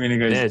 Thanks a million,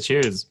 guys. Yeah,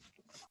 cheers.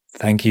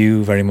 Thank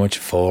you very much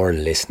for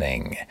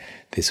listening.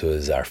 This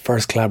was our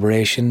first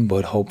collaboration,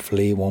 but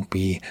hopefully it won't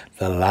be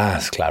the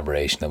last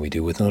collaboration that we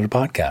do with another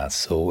podcast.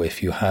 So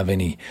if you have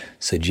any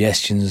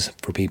suggestions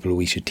for people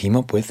we should team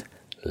up with,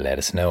 let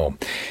us know.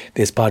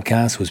 This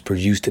podcast was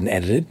produced and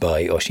edited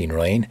by Oisín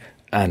Ryan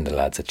and the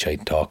lads at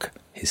Shite Talk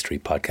History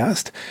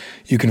Podcast.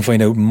 You can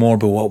find out more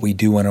about what we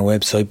do on our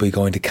website by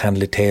going to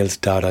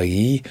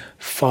candleattales.ie.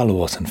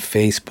 Follow us on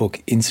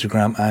Facebook,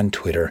 Instagram and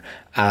Twitter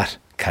at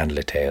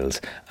Candleat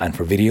Tales, and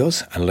for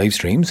videos and live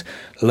streams,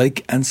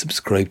 like and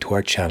subscribe to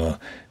our channel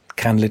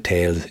Candleat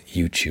Tales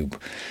YouTube,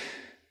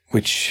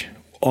 which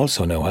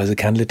also now has a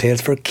Candleat Tales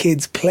for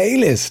Kids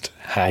playlist.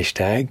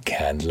 Hashtag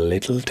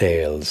Candleat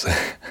Tales.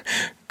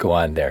 Go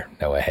on there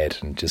now ahead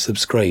and just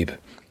subscribe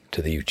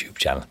to the YouTube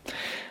channel.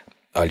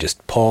 I'll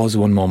just pause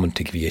one moment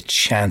to give you a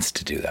chance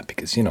to do that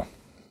because I'm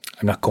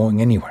not going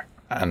anywhere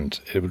and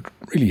it would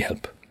really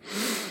help.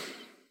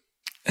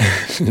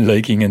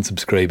 Liking and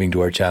subscribing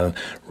to our channel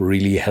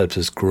really helps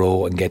us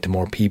grow and get to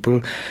more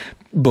people.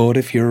 But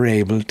if you're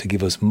able to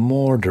give us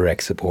more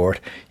direct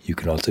support, you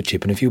can also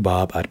chip in a few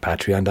bob at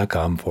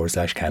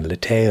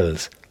patreon.com/Candleat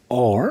Tales.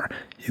 Or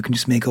you can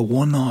just make a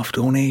one-off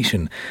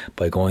donation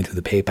by going to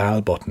the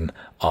PayPal button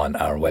on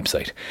our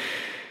website.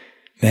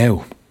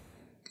 Now,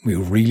 We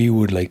really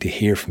would like to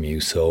hear from you,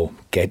 so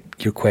get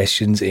your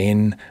questions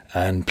in,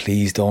 and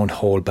please don't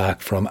hold back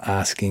from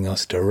asking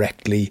us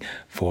directly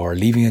for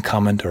leaving a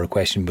comment or a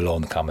question below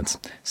in the comments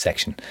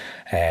section.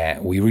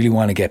 We really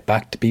want to get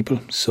back to people,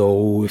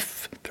 so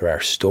if there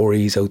are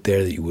stories out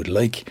there that you would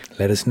like,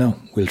 let us know.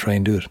 We'll try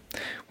and do it.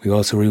 We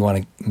also really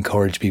want to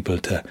encourage people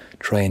to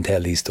try and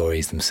tell these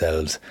stories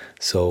themselves.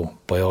 So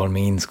by all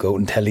means, go out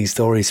and tell these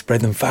stories,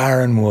 spread them far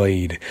and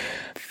wide.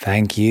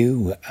 Thank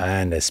you,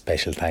 and a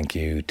special thank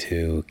you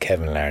to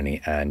Kevin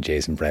Larney and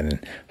Jason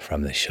Brennan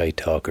from the Shite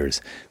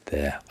Talkers,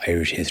 the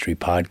Irish History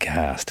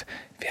Podcast.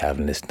 If you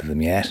haven't listened to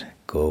them yet,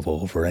 go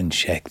over and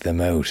check them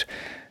out.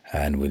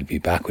 And we'll be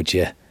back with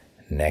you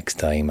next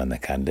time on the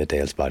Candlelit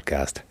Tales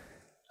Podcast.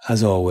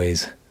 As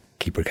always,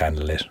 keep your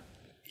candle lit.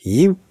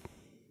 You.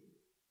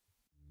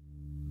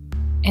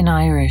 In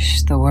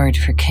Irish, the word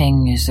for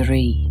king is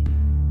rí,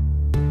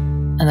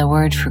 and the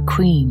word for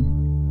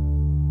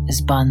queen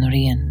is ban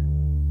rian.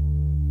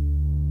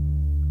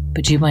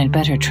 But you might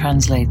better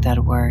translate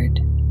that word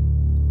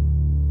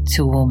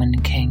to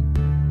woman king.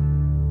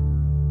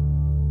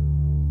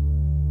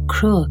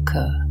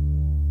 Cruacha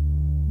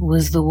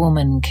was the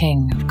woman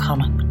king of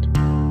Connacht.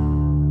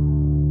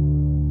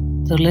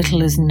 Though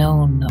little is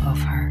known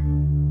of her,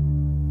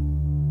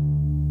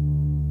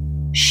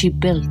 she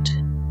built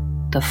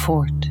the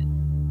fort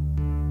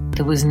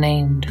that was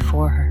named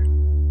for her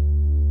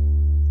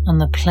on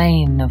the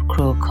plain of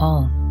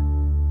Cruachan,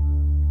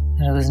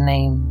 and it was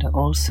named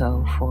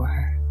also for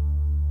her.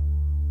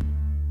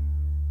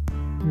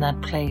 And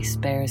that place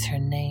bears her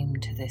name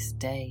to this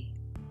day.